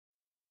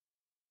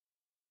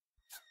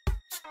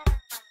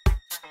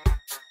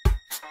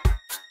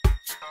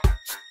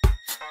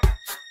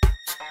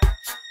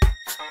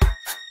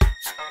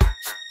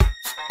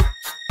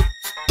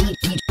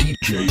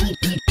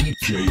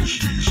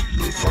DJs,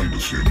 the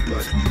finest in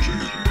black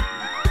music.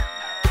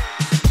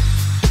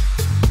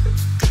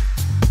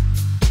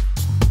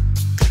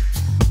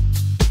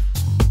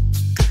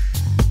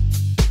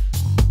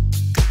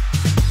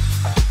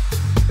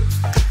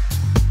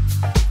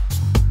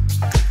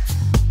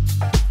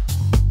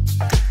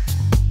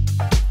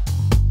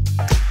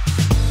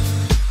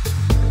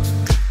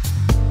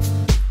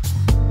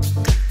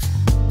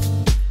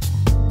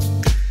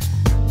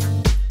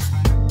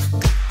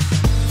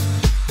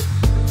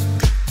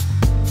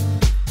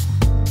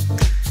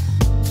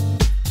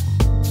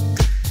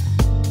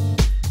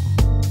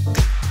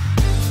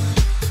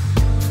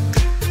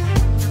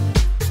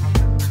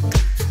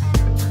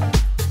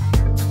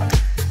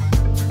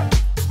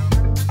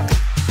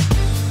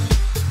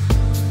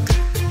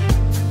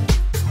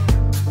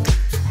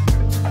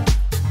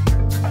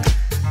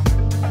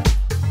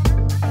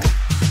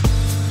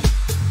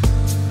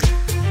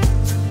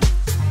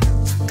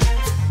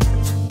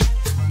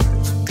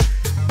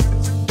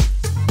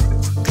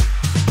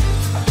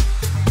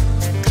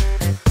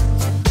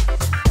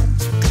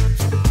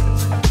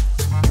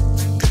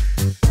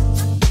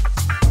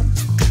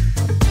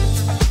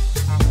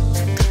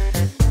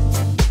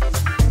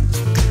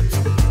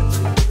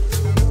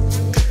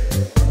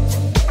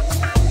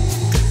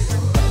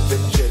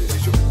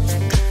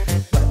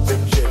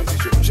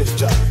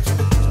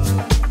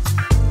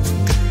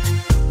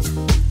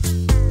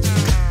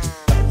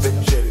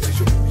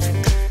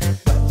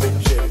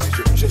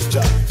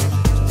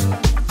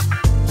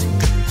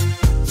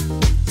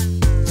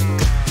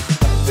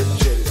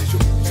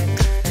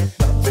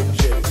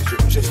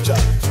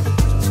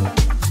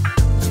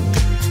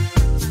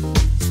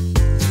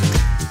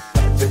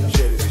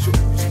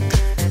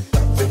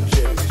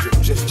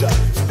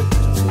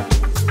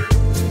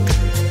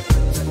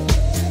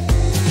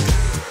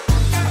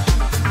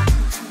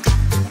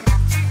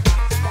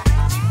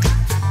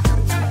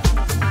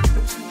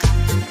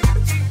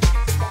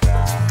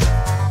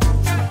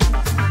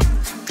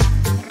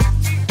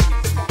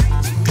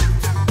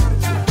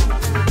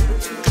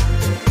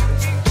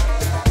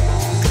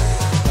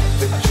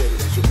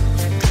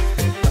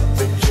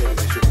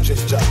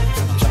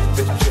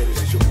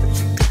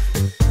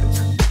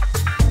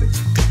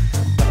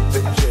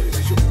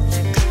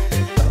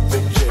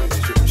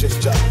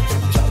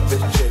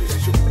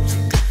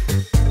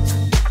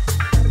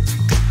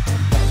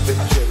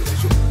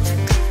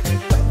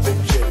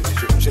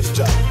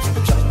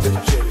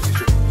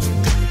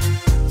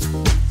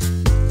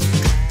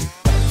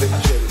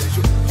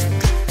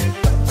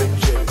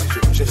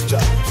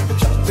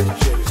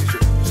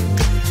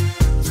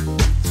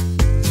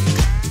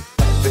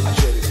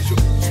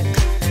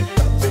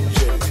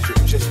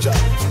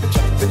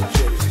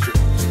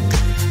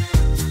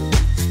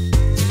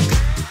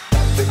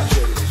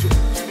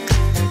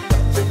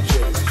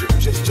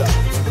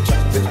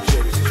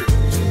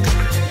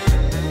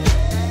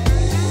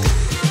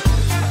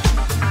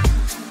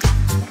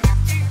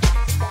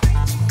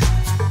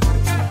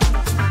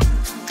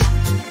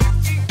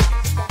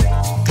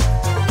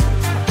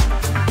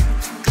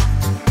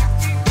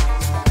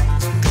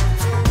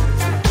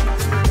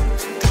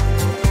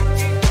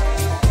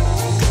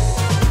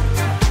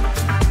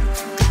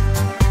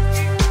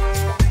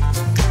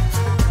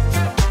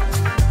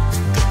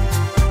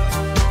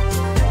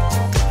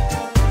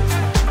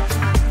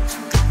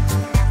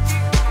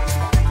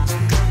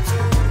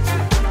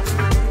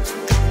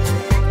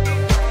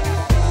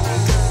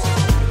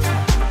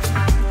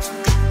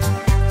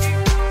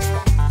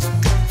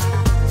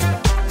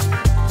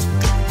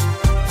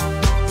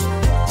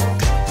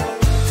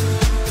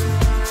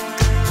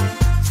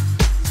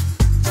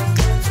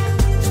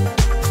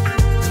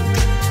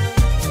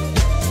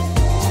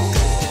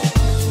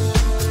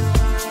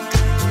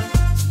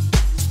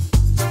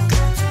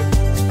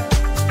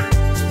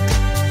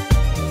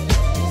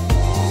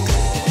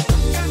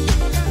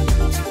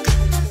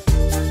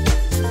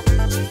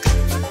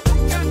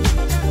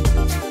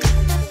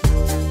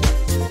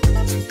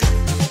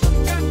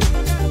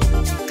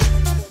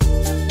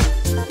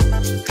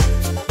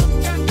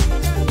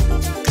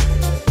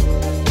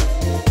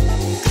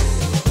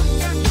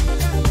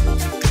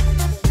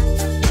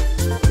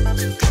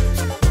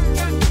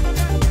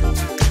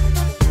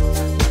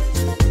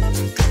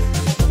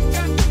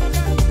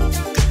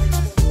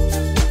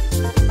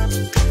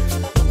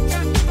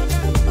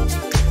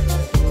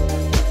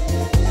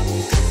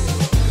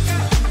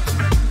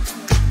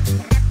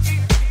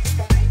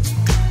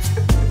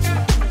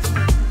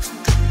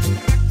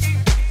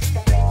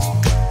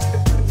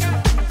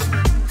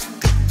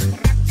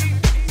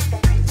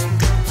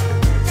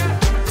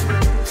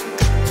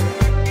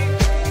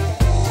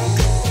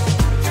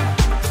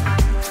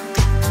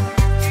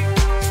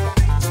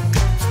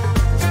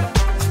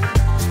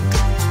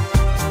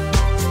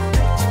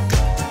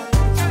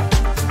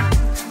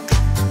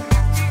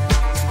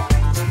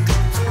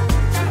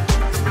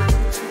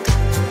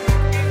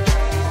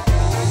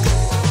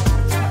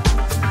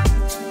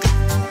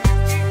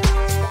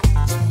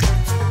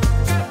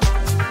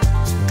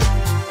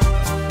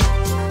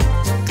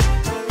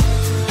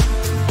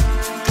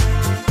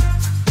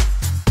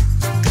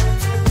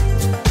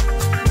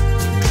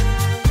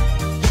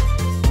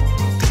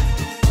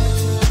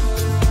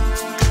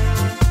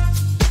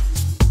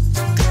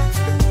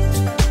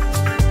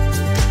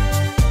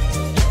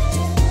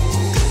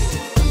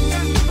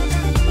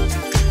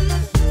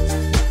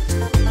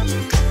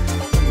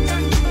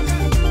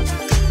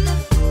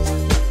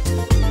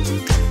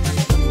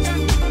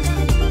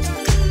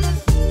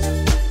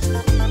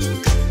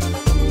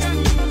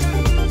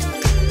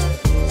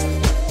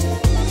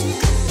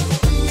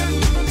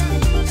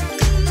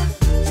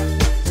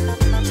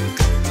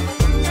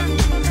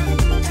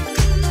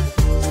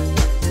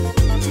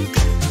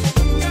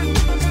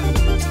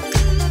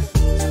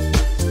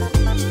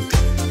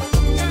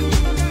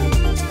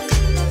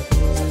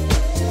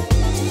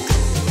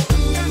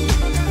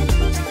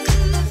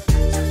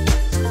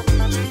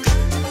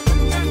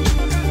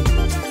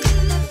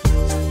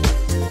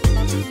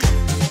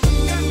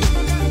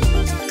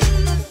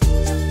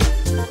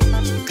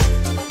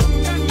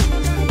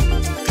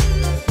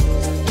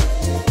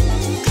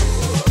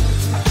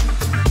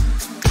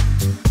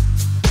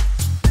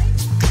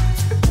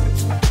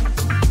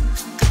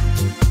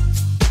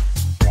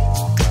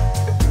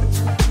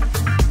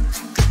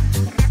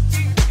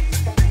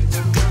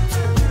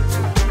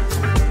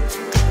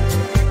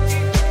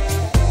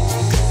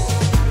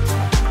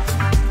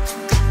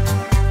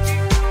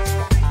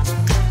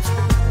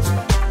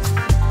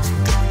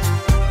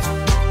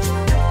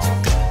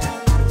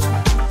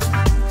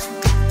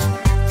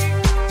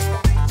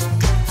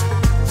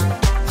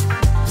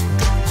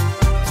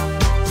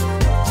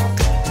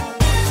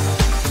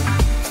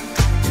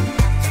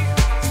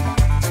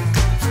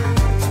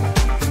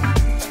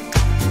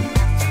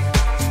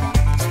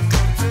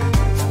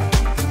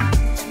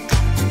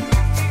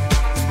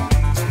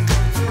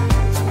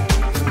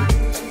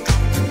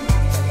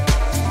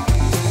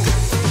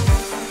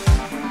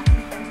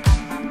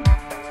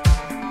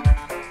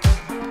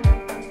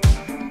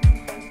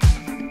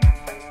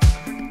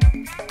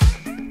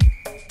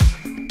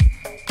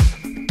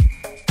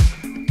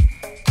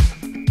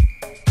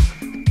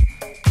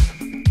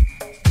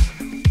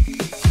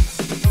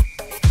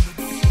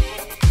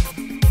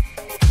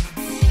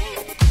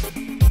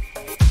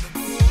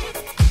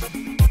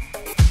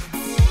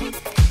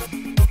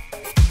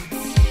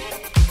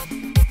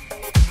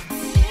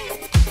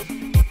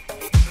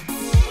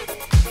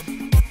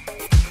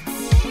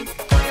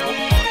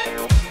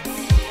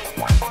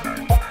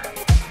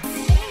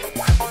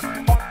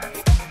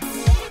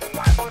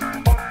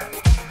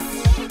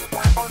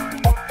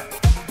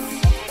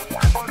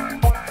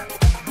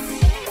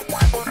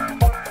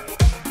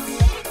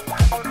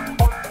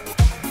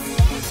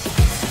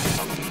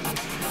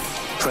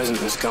 present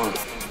has gone.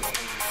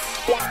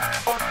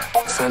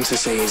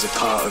 Fantasy is a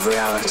part of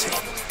reality.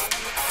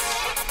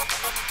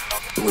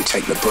 We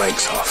take the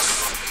brakes off.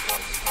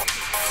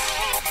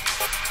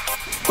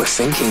 We're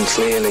thinking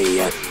clearly,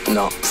 yet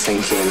not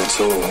thinking at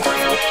all.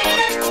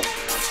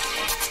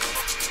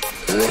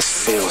 And this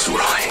feels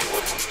right.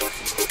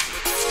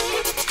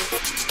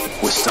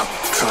 We stop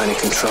trying to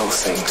control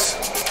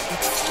things.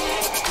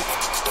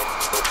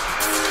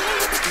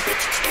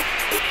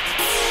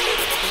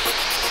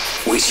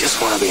 We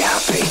just want to be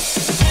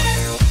happy.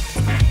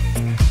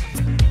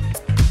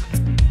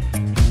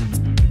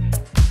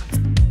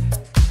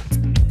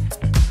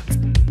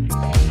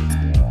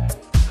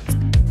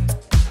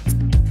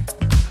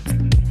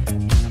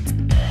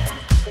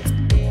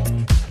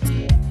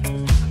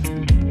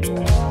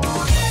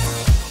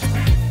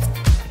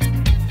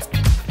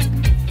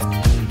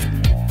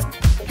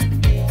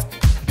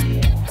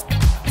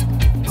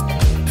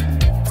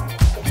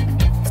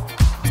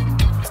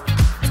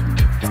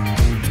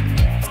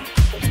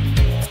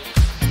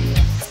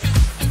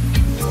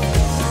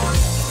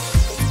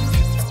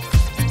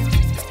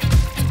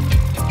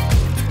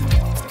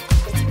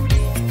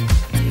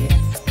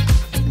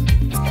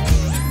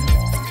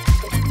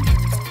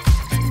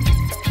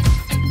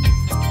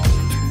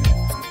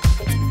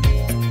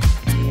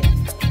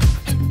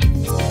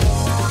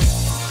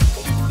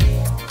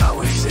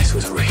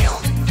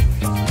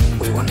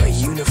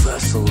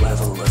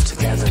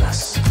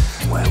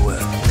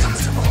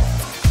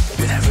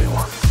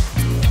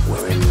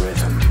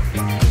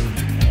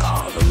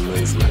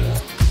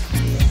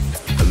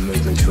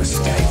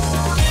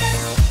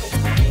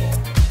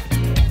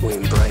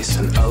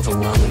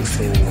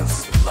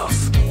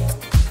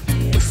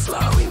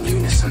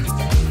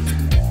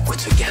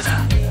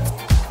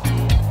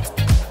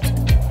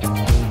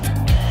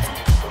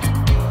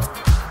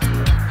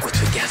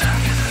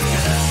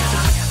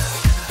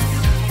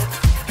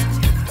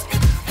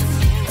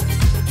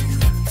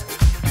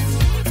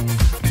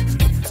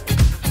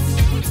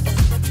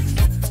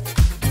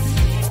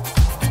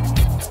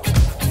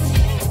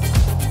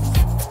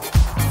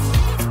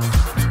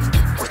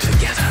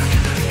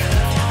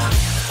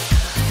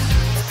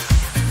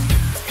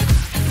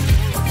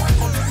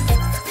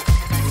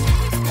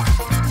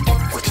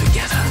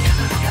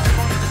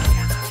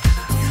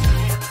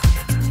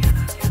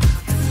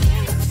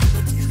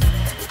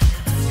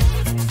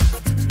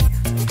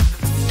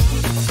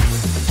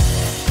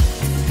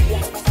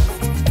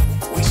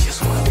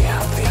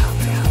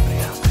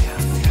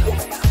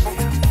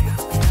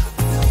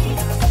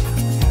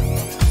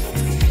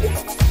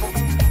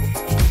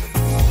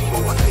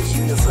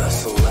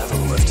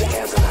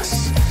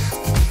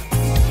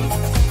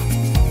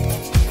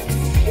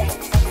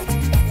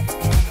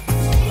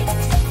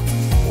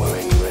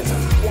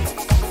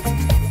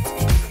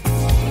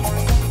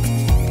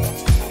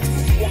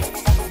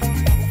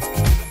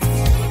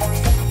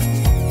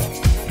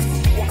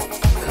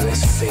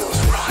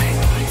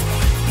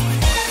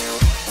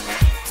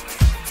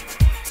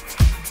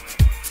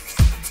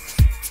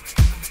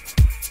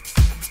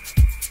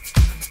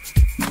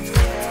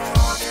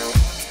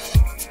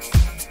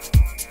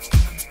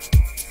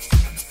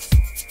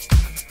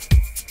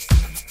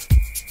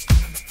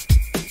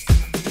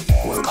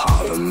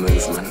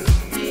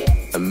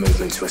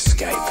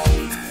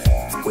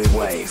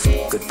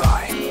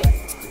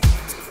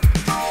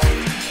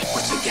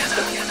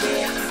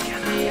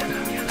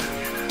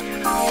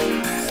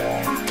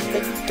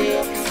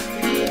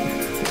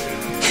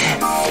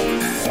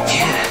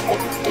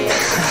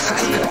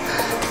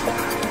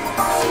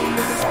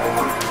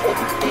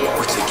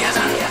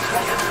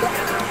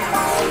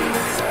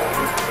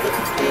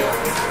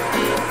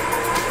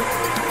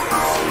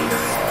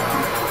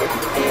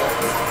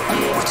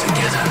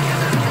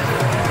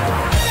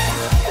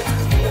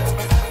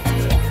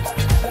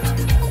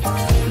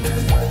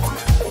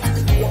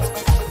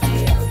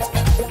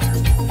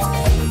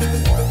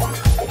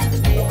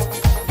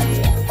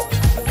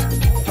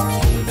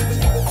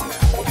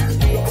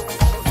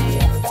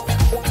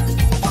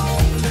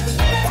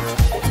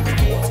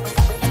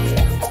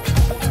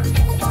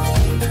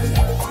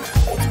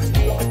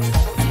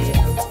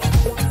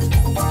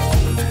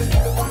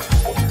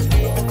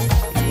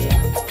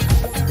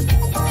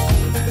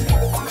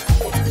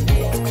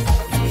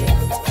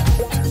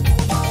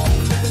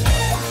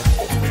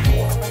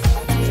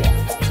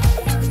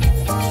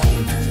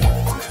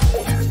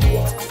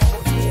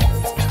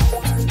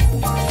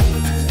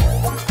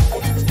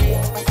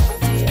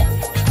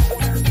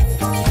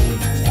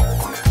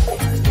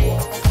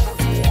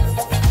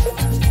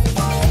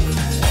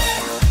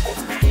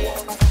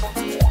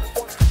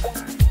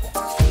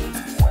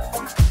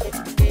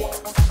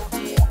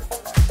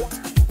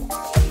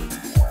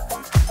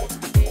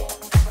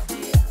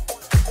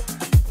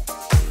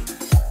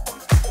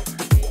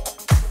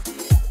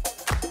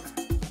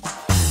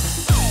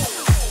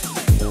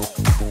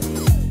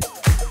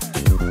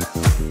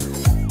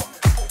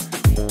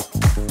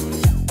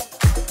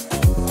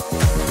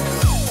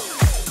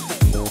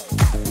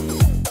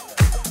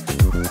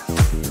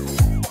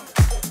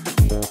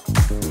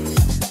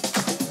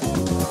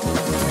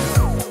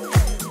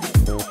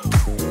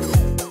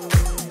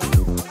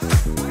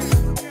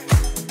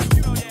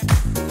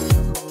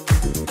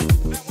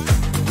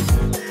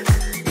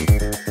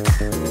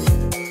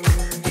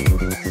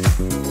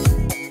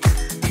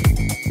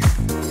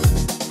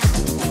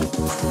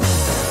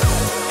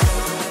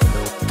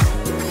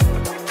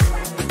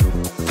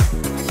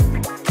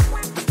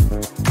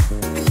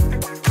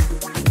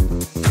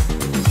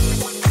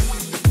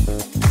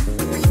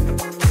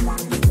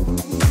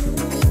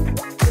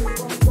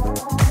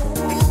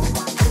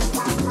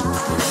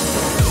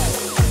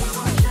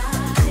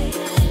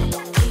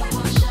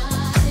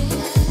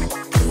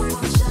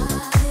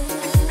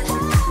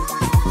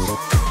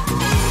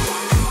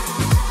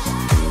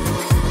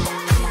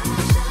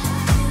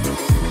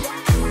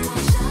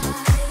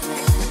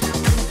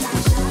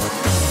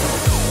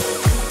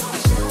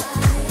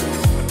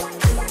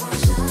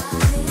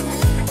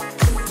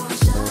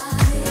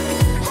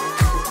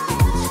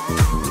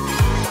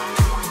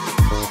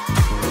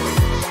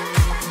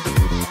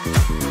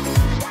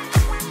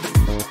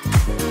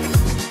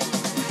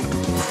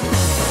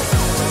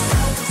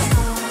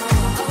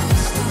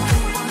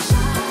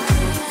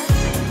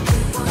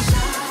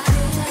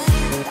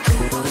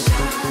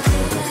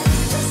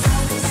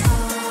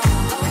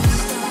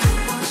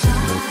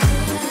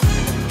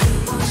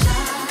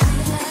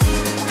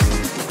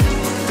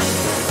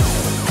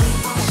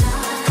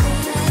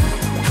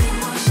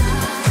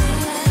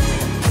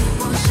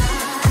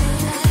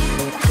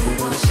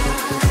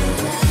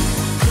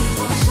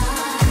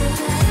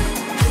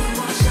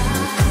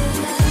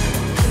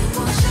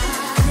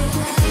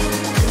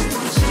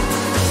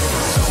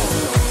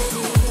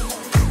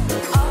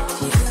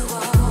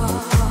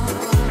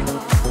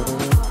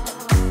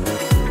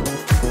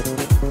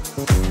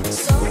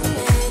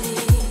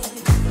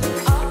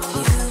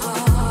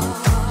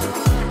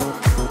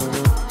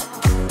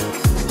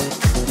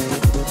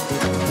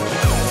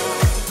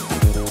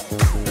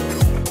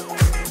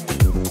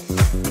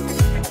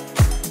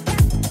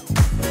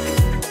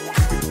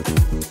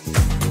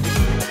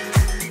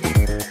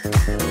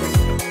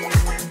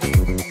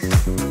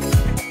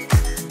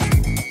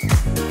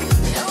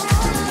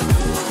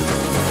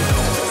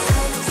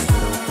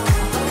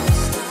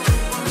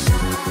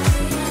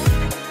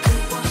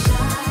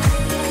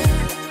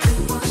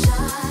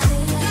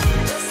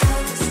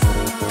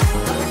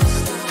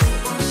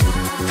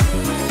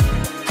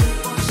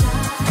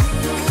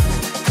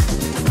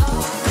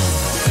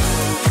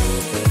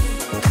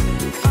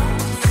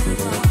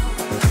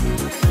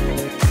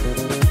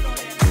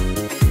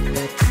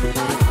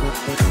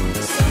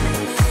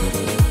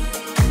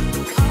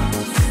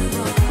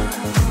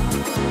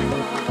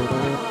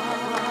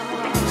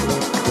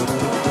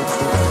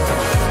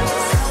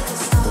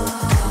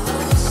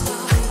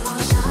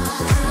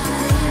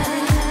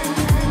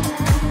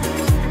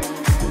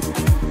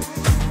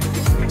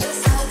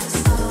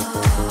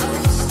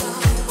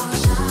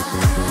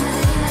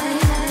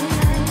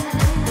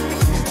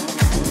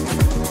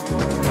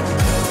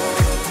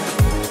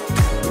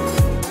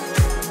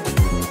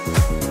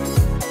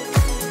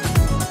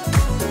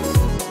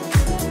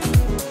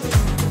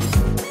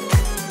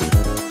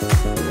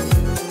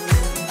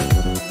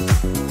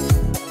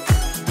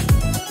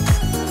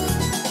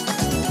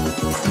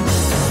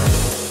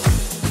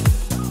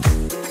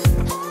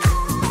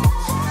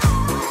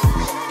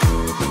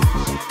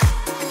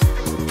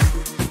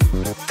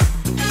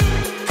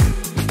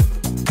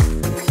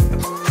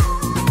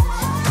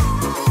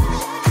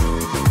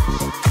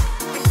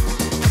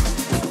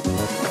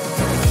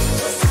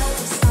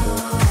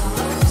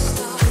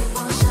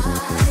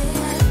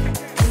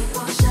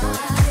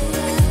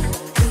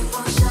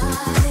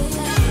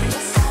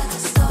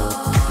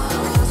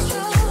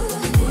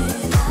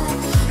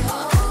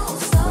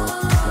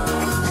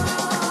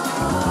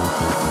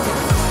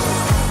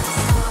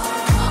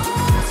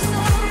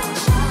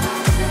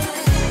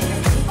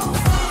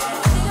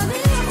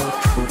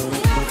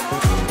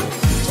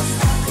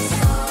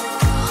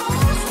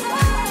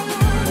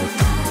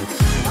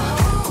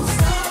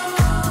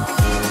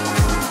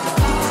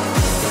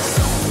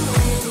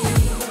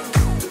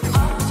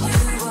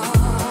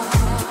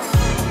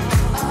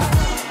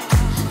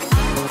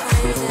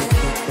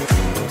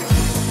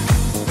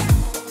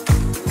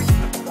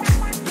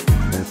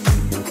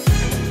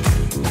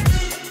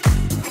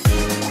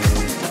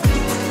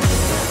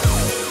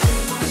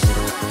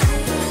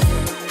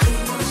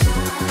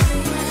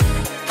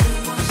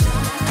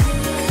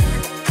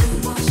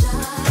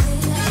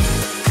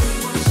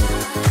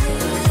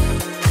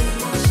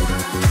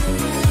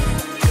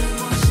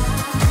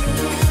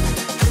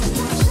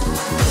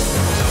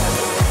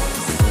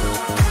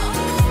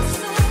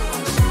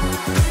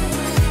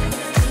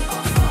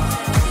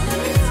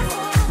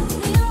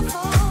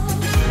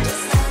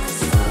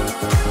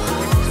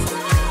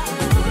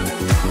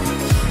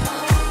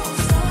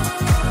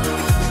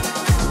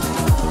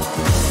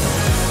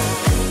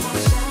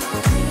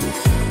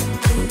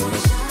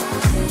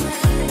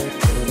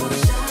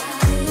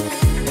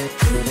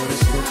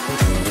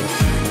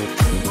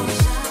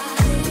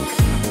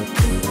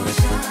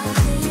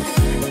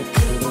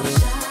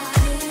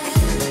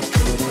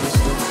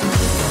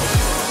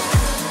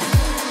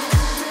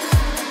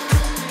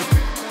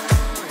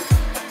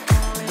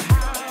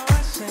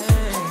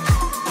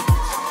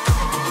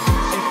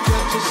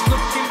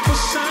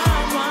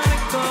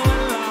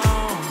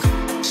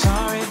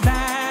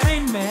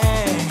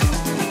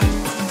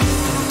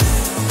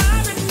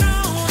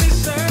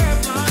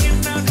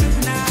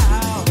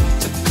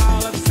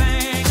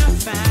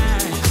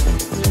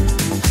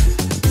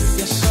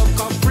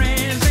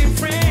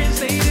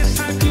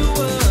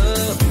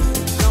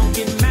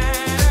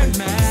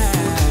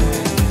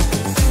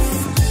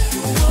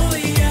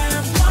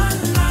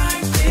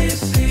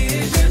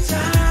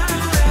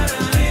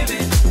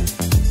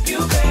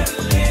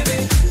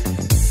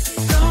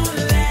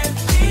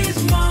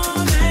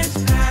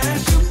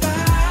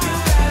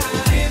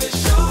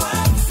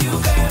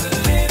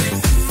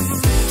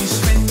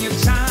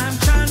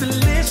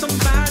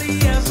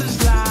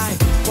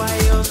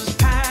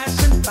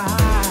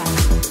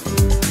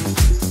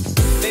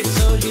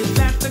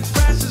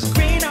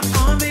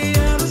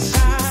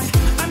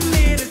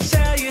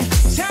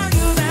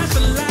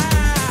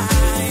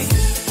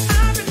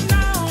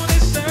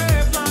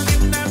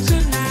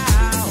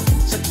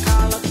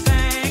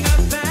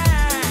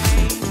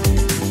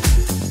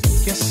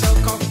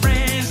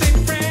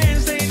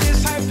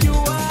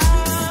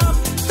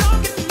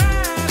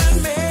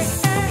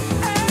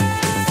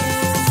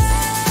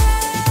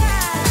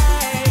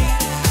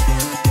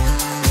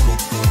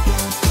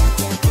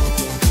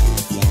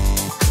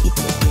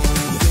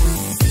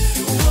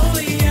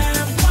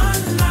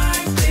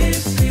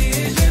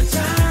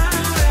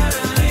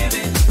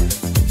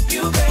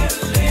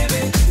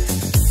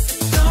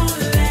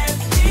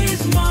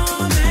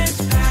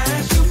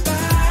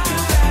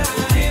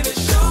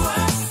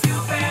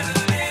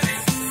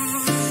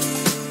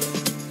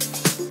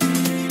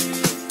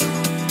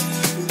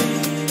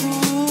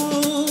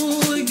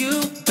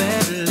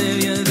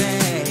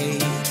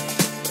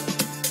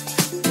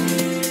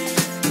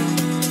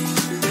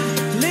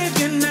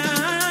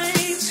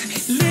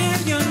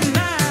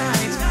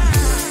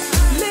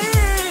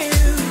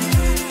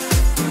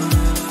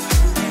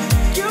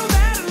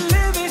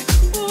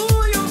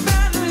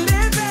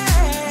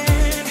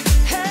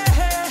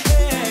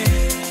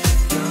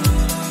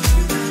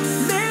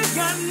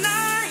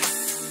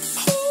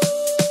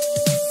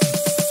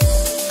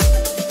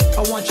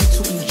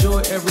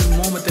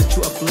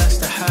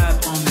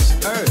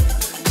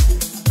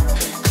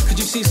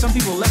 you see, some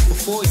people left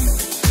before you.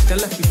 They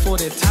left before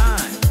their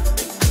time.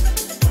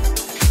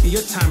 And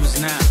your time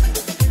is now.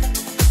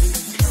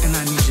 And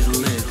I need you to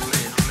live.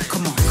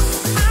 Come on.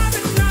 I've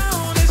been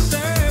known to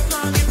serve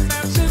long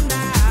enough to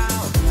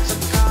now. So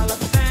call a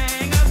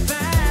thing a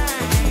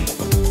thing.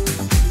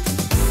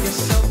 Your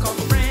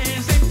so-called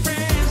friends,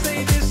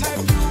 they just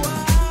hype you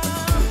up.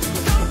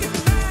 Don't get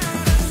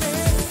mad at me.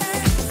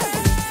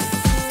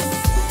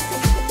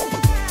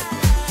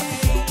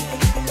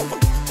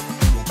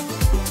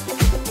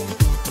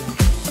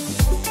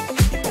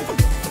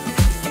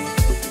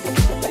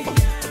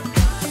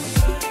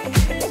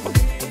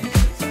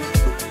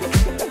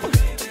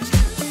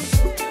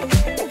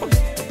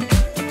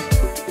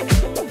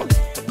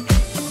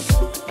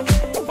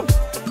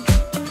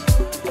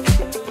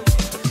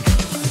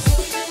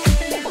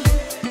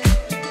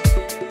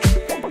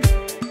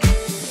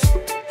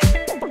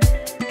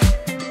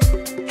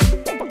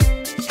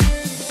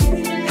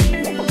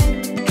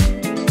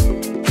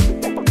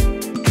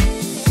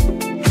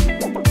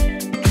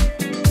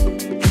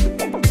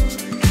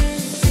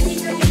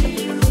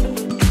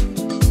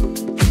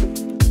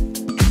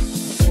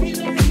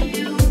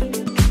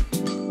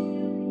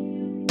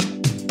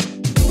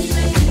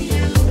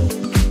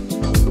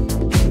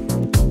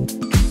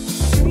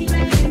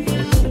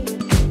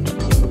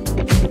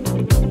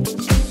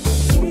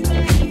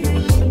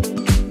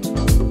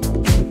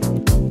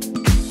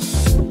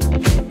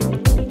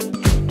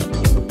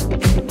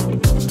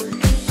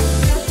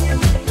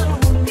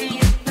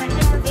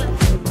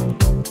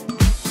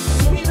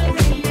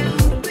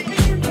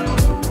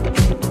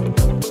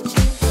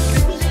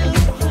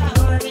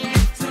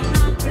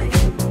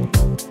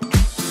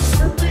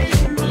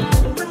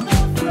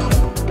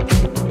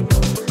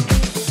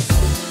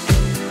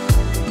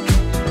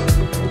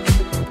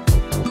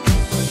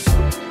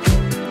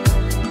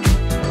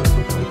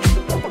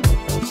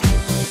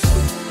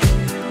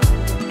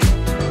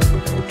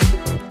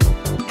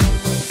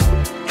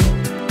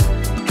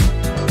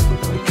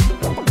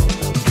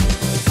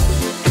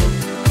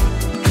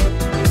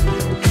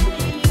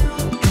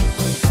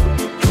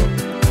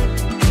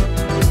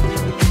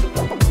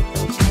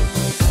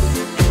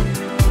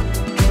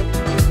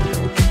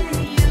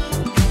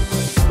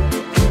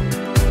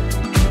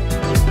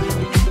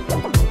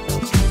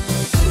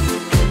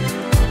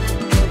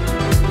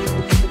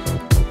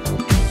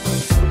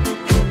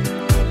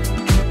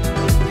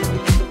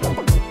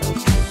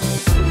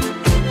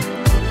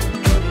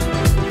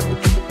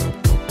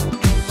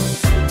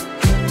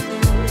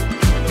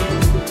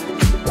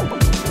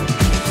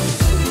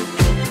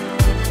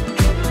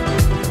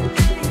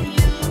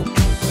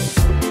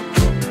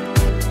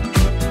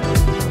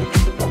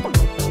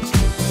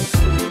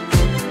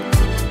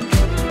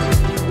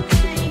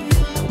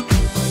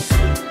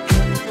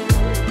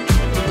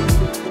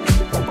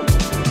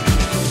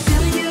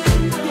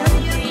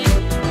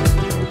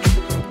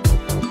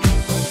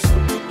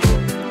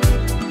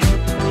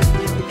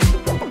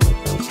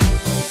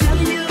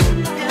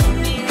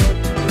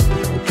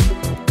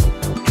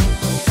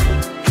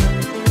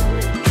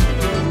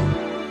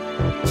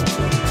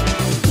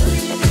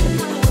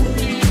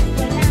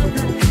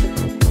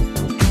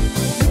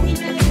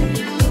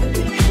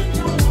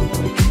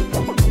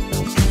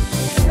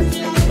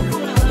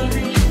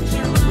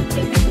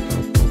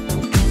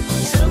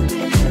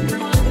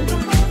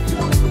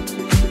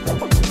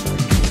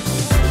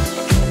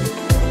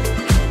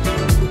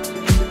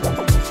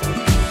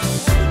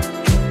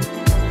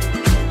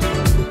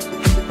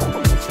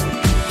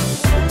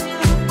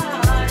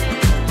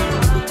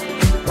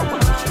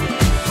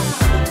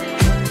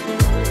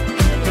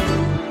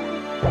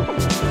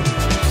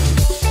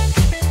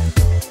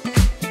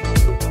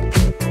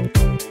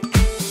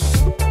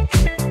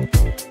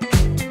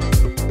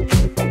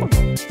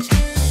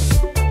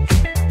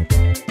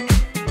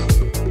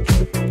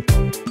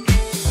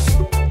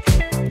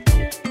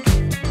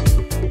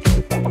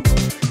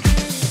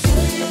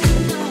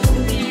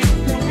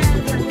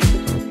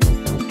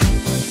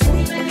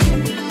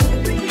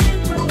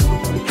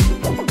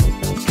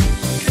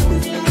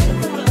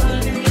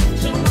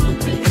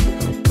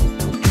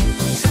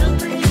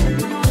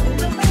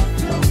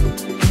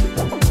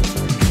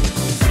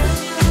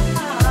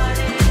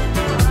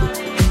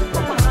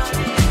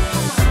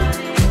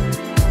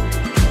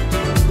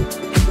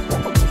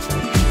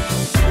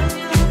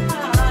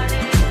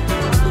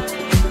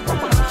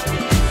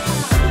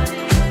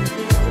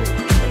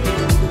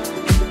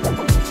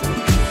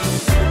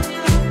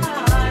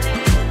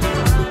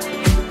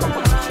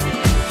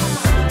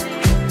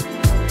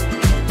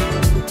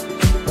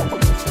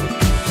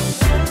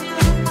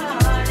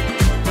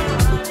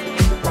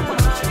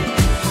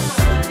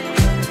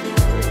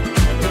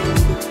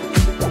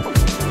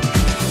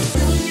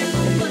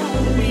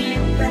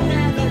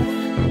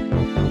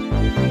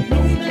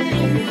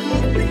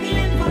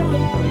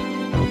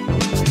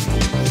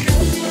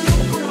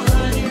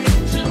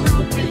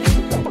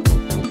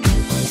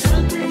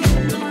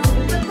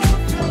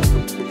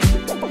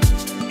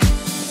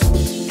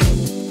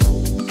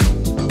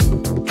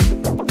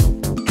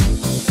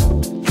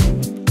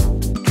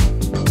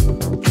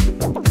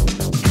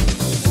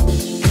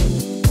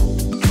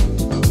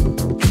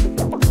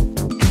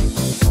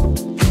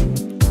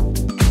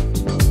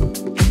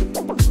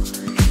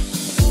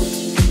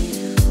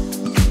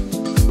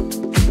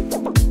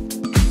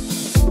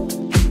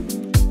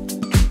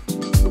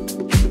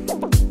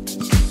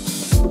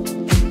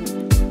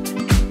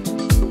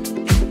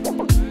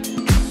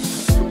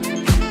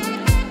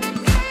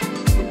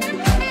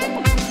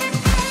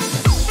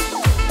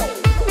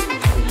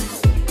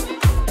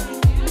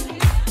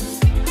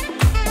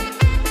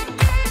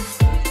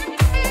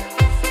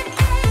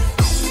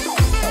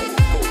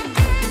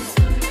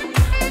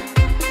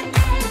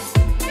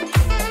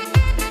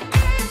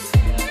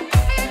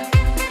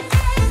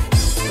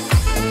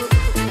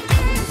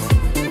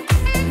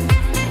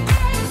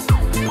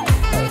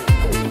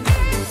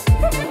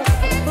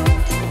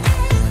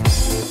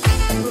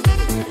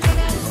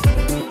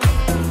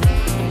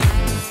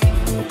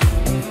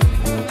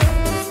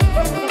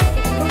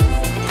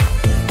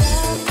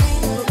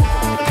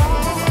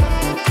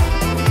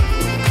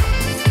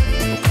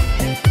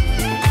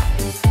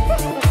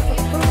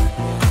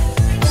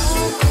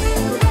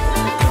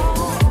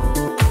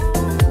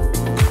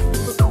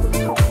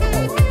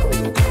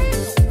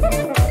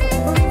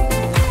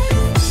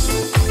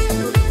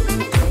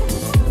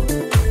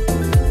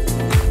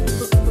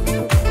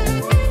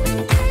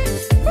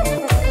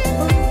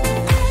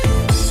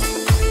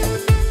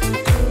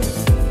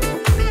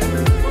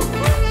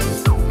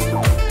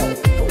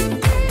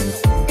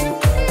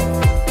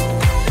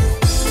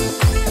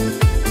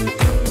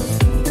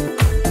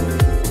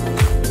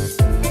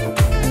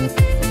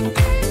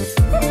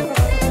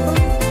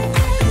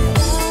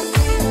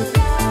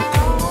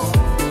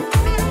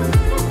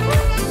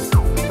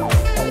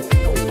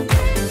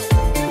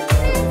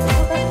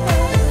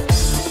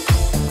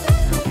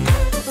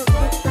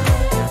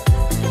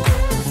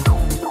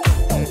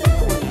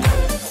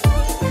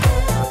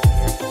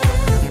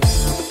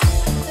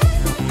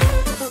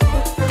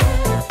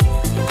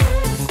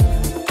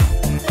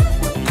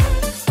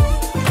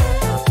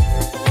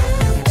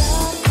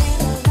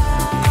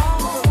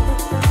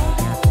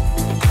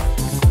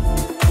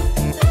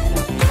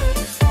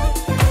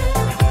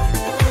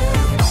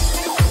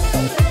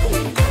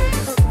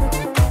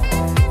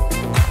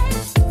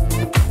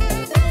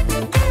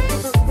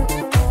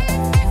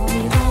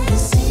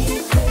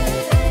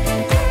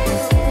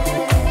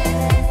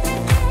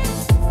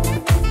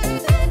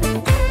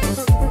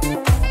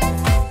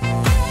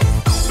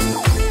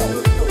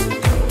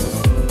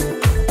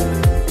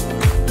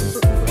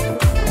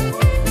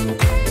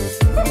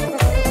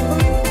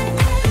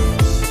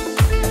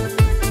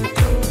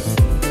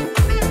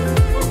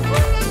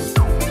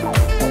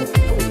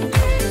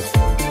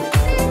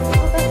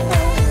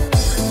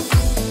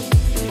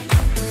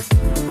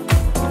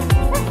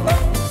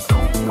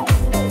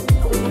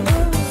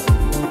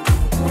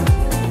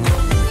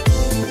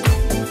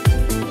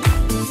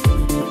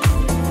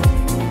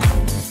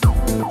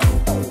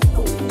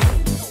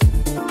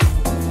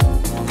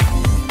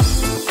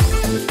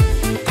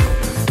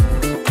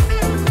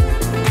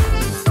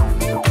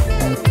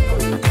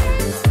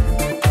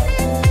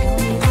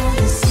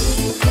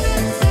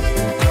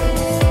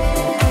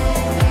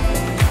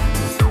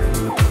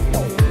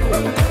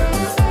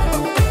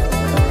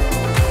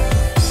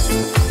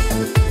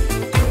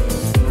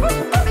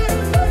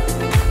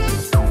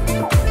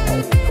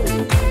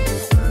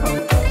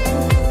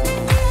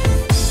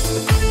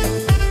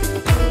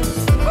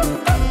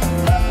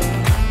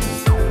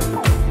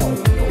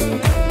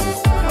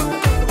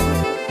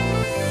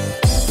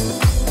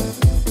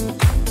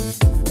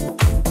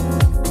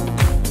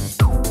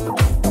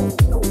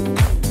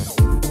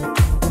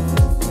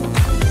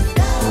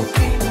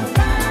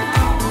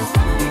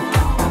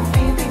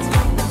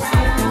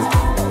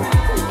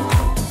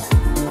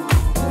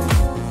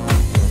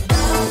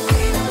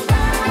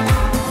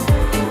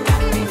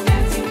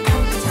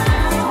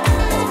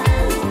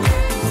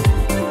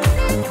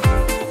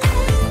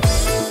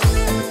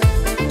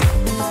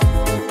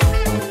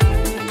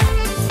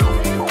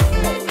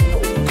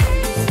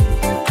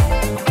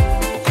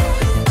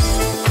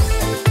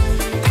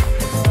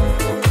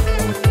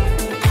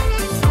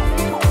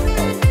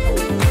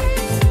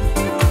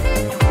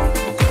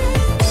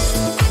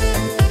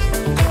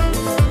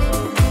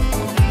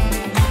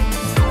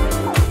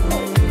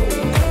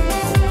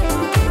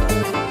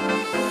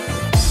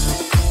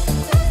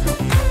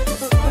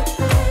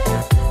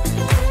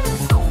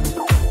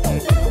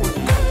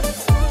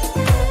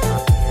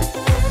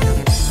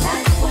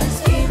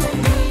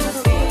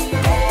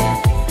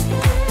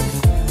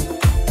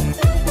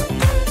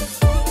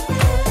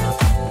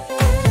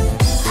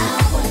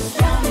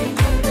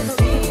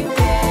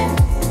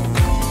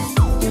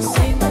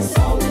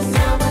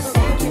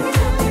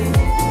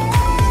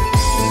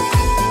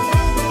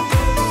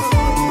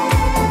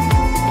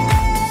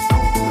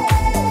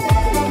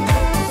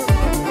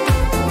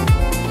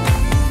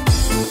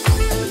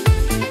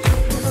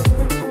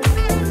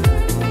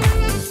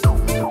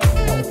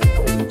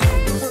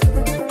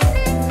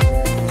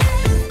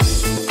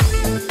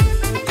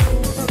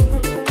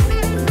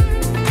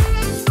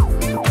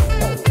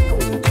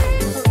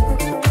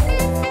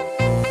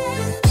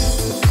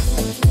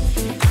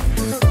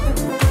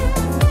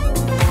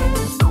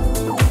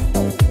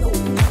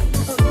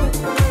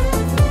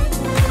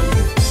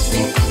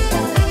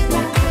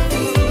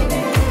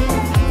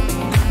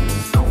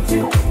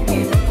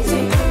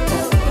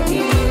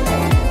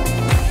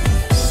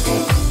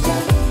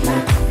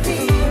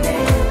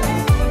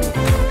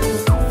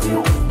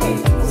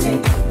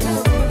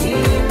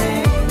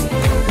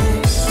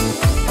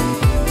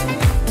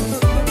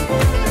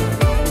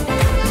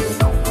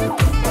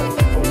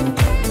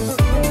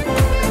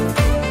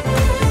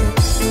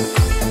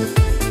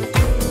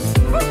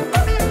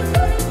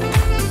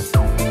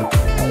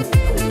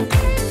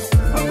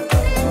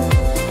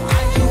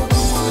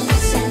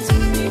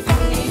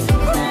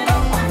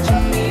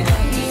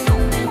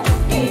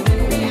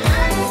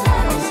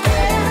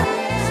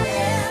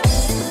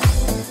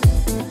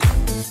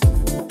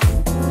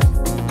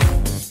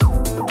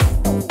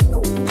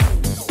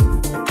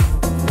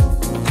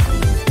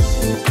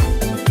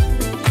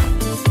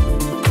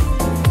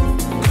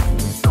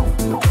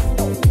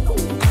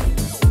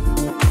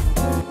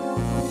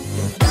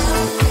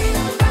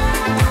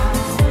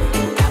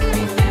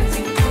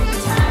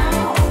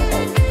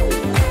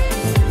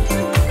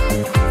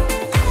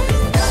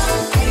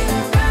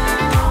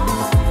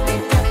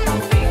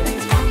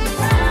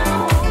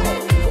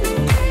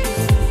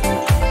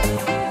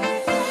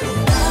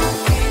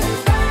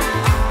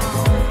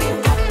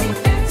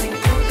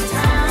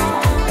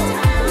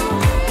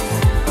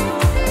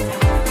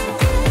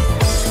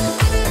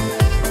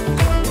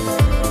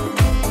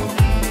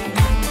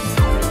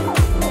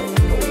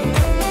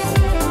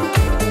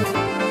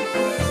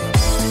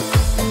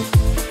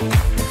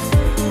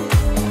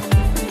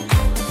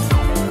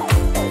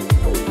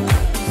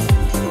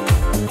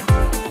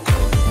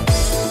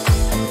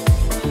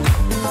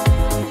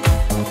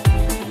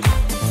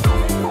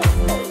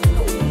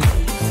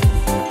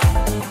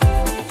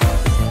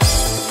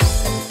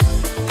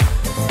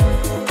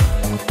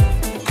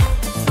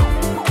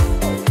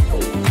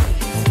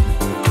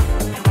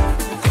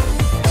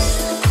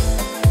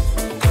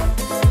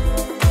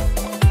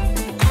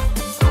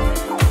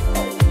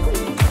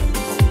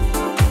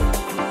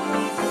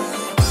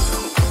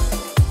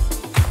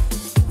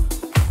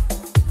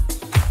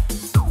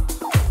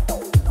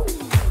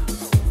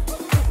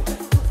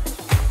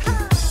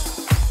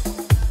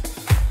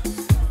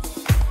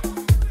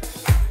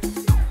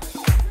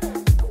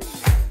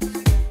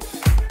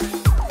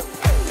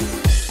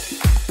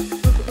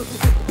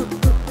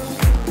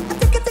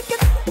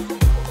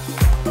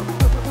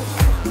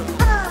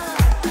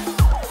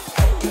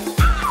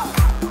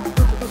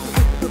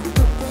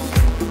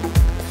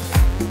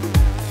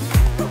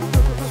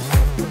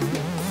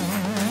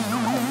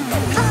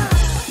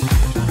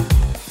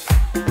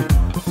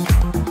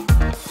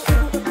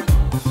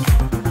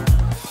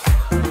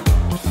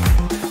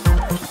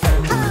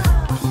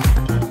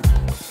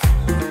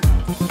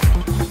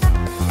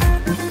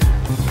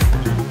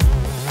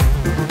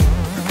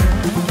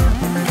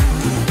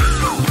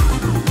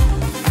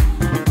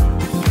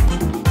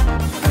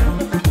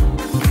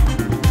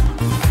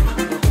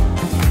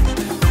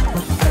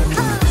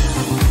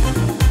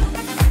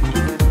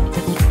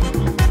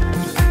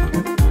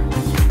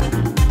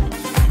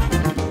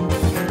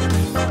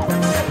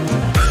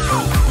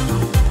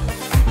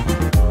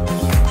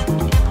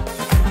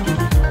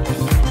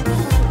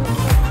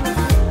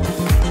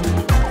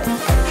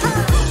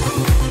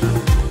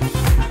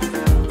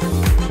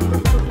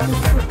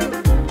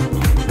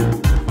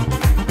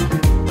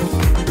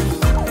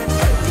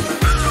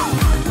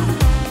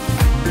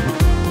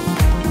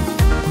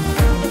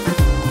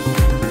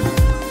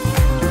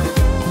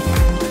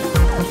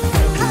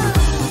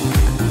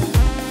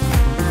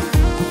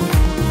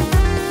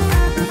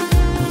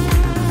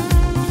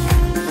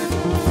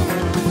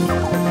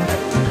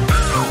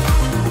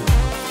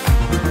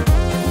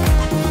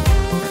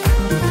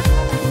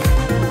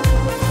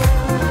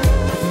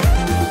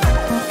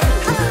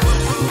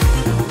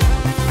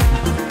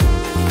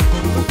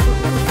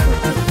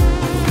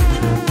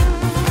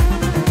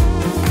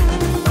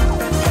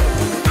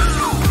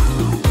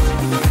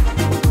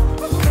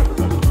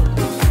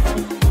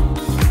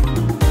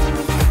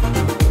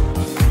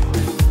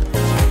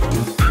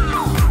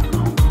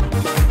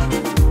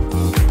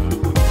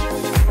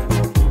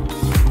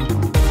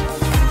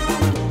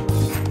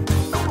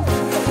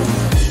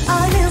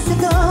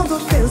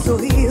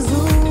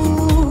 sorriso.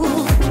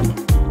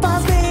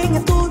 Faz bem, é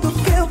tudo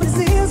que eu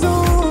preciso.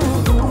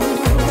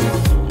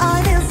 A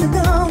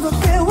imensidão do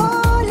teu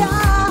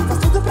olhar faz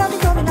tudo pra me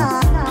dominar.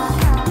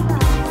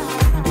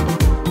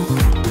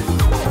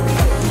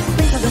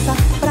 Vem pra dançar,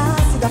 pra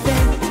se dar bem.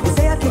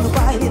 Você aqui no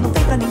baile não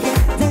tem pra ninguém.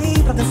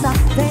 Vem pra dançar,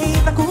 vem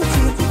pra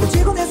curtir.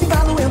 Contigo nesse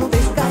embalo eu não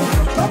deixo cair.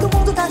 Todo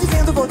mundo tá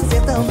dizendo, vou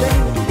dizer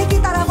também. Tem que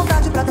estar à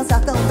vontade pra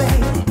dançar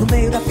também. No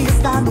meio da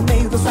pista, no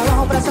meio do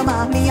salão, pra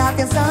chamar minha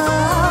atenção.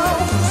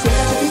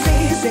 Chega de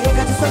fingir,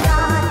 chega de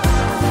sonhar.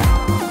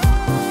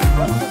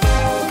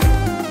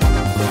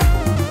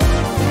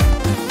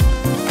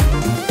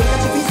 Chega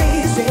de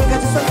fingir, chega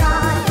de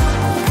sonhar.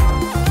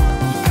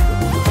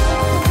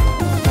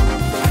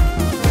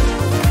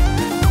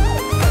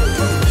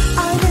 A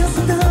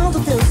imensidão do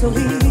teu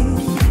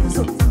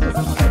sorriso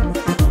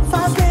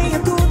faz bem, é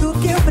tudo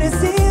que eu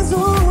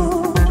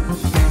preciso.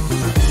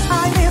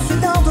 A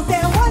imensidão do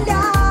teu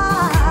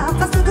olhar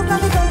faz tudo pra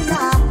me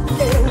dominar.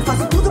 Eu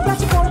faço tudo pra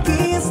te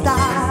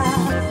conquistar.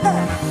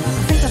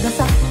 Vem pra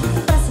dançar,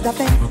 pra se dar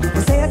bem.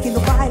 Você aqui no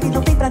baile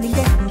não tem pra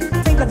ninguém.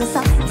 Vem pra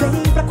dançar,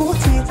 vem pra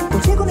curtir.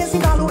 Contigo nesse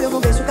embalo eu não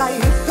deixo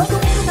cair. Todo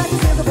mundo tá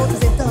dizendo, eu vou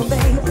dizer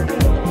também.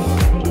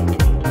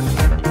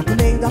 No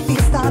meio da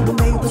pista, no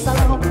meio do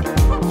salão.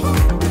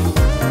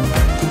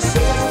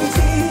 Chega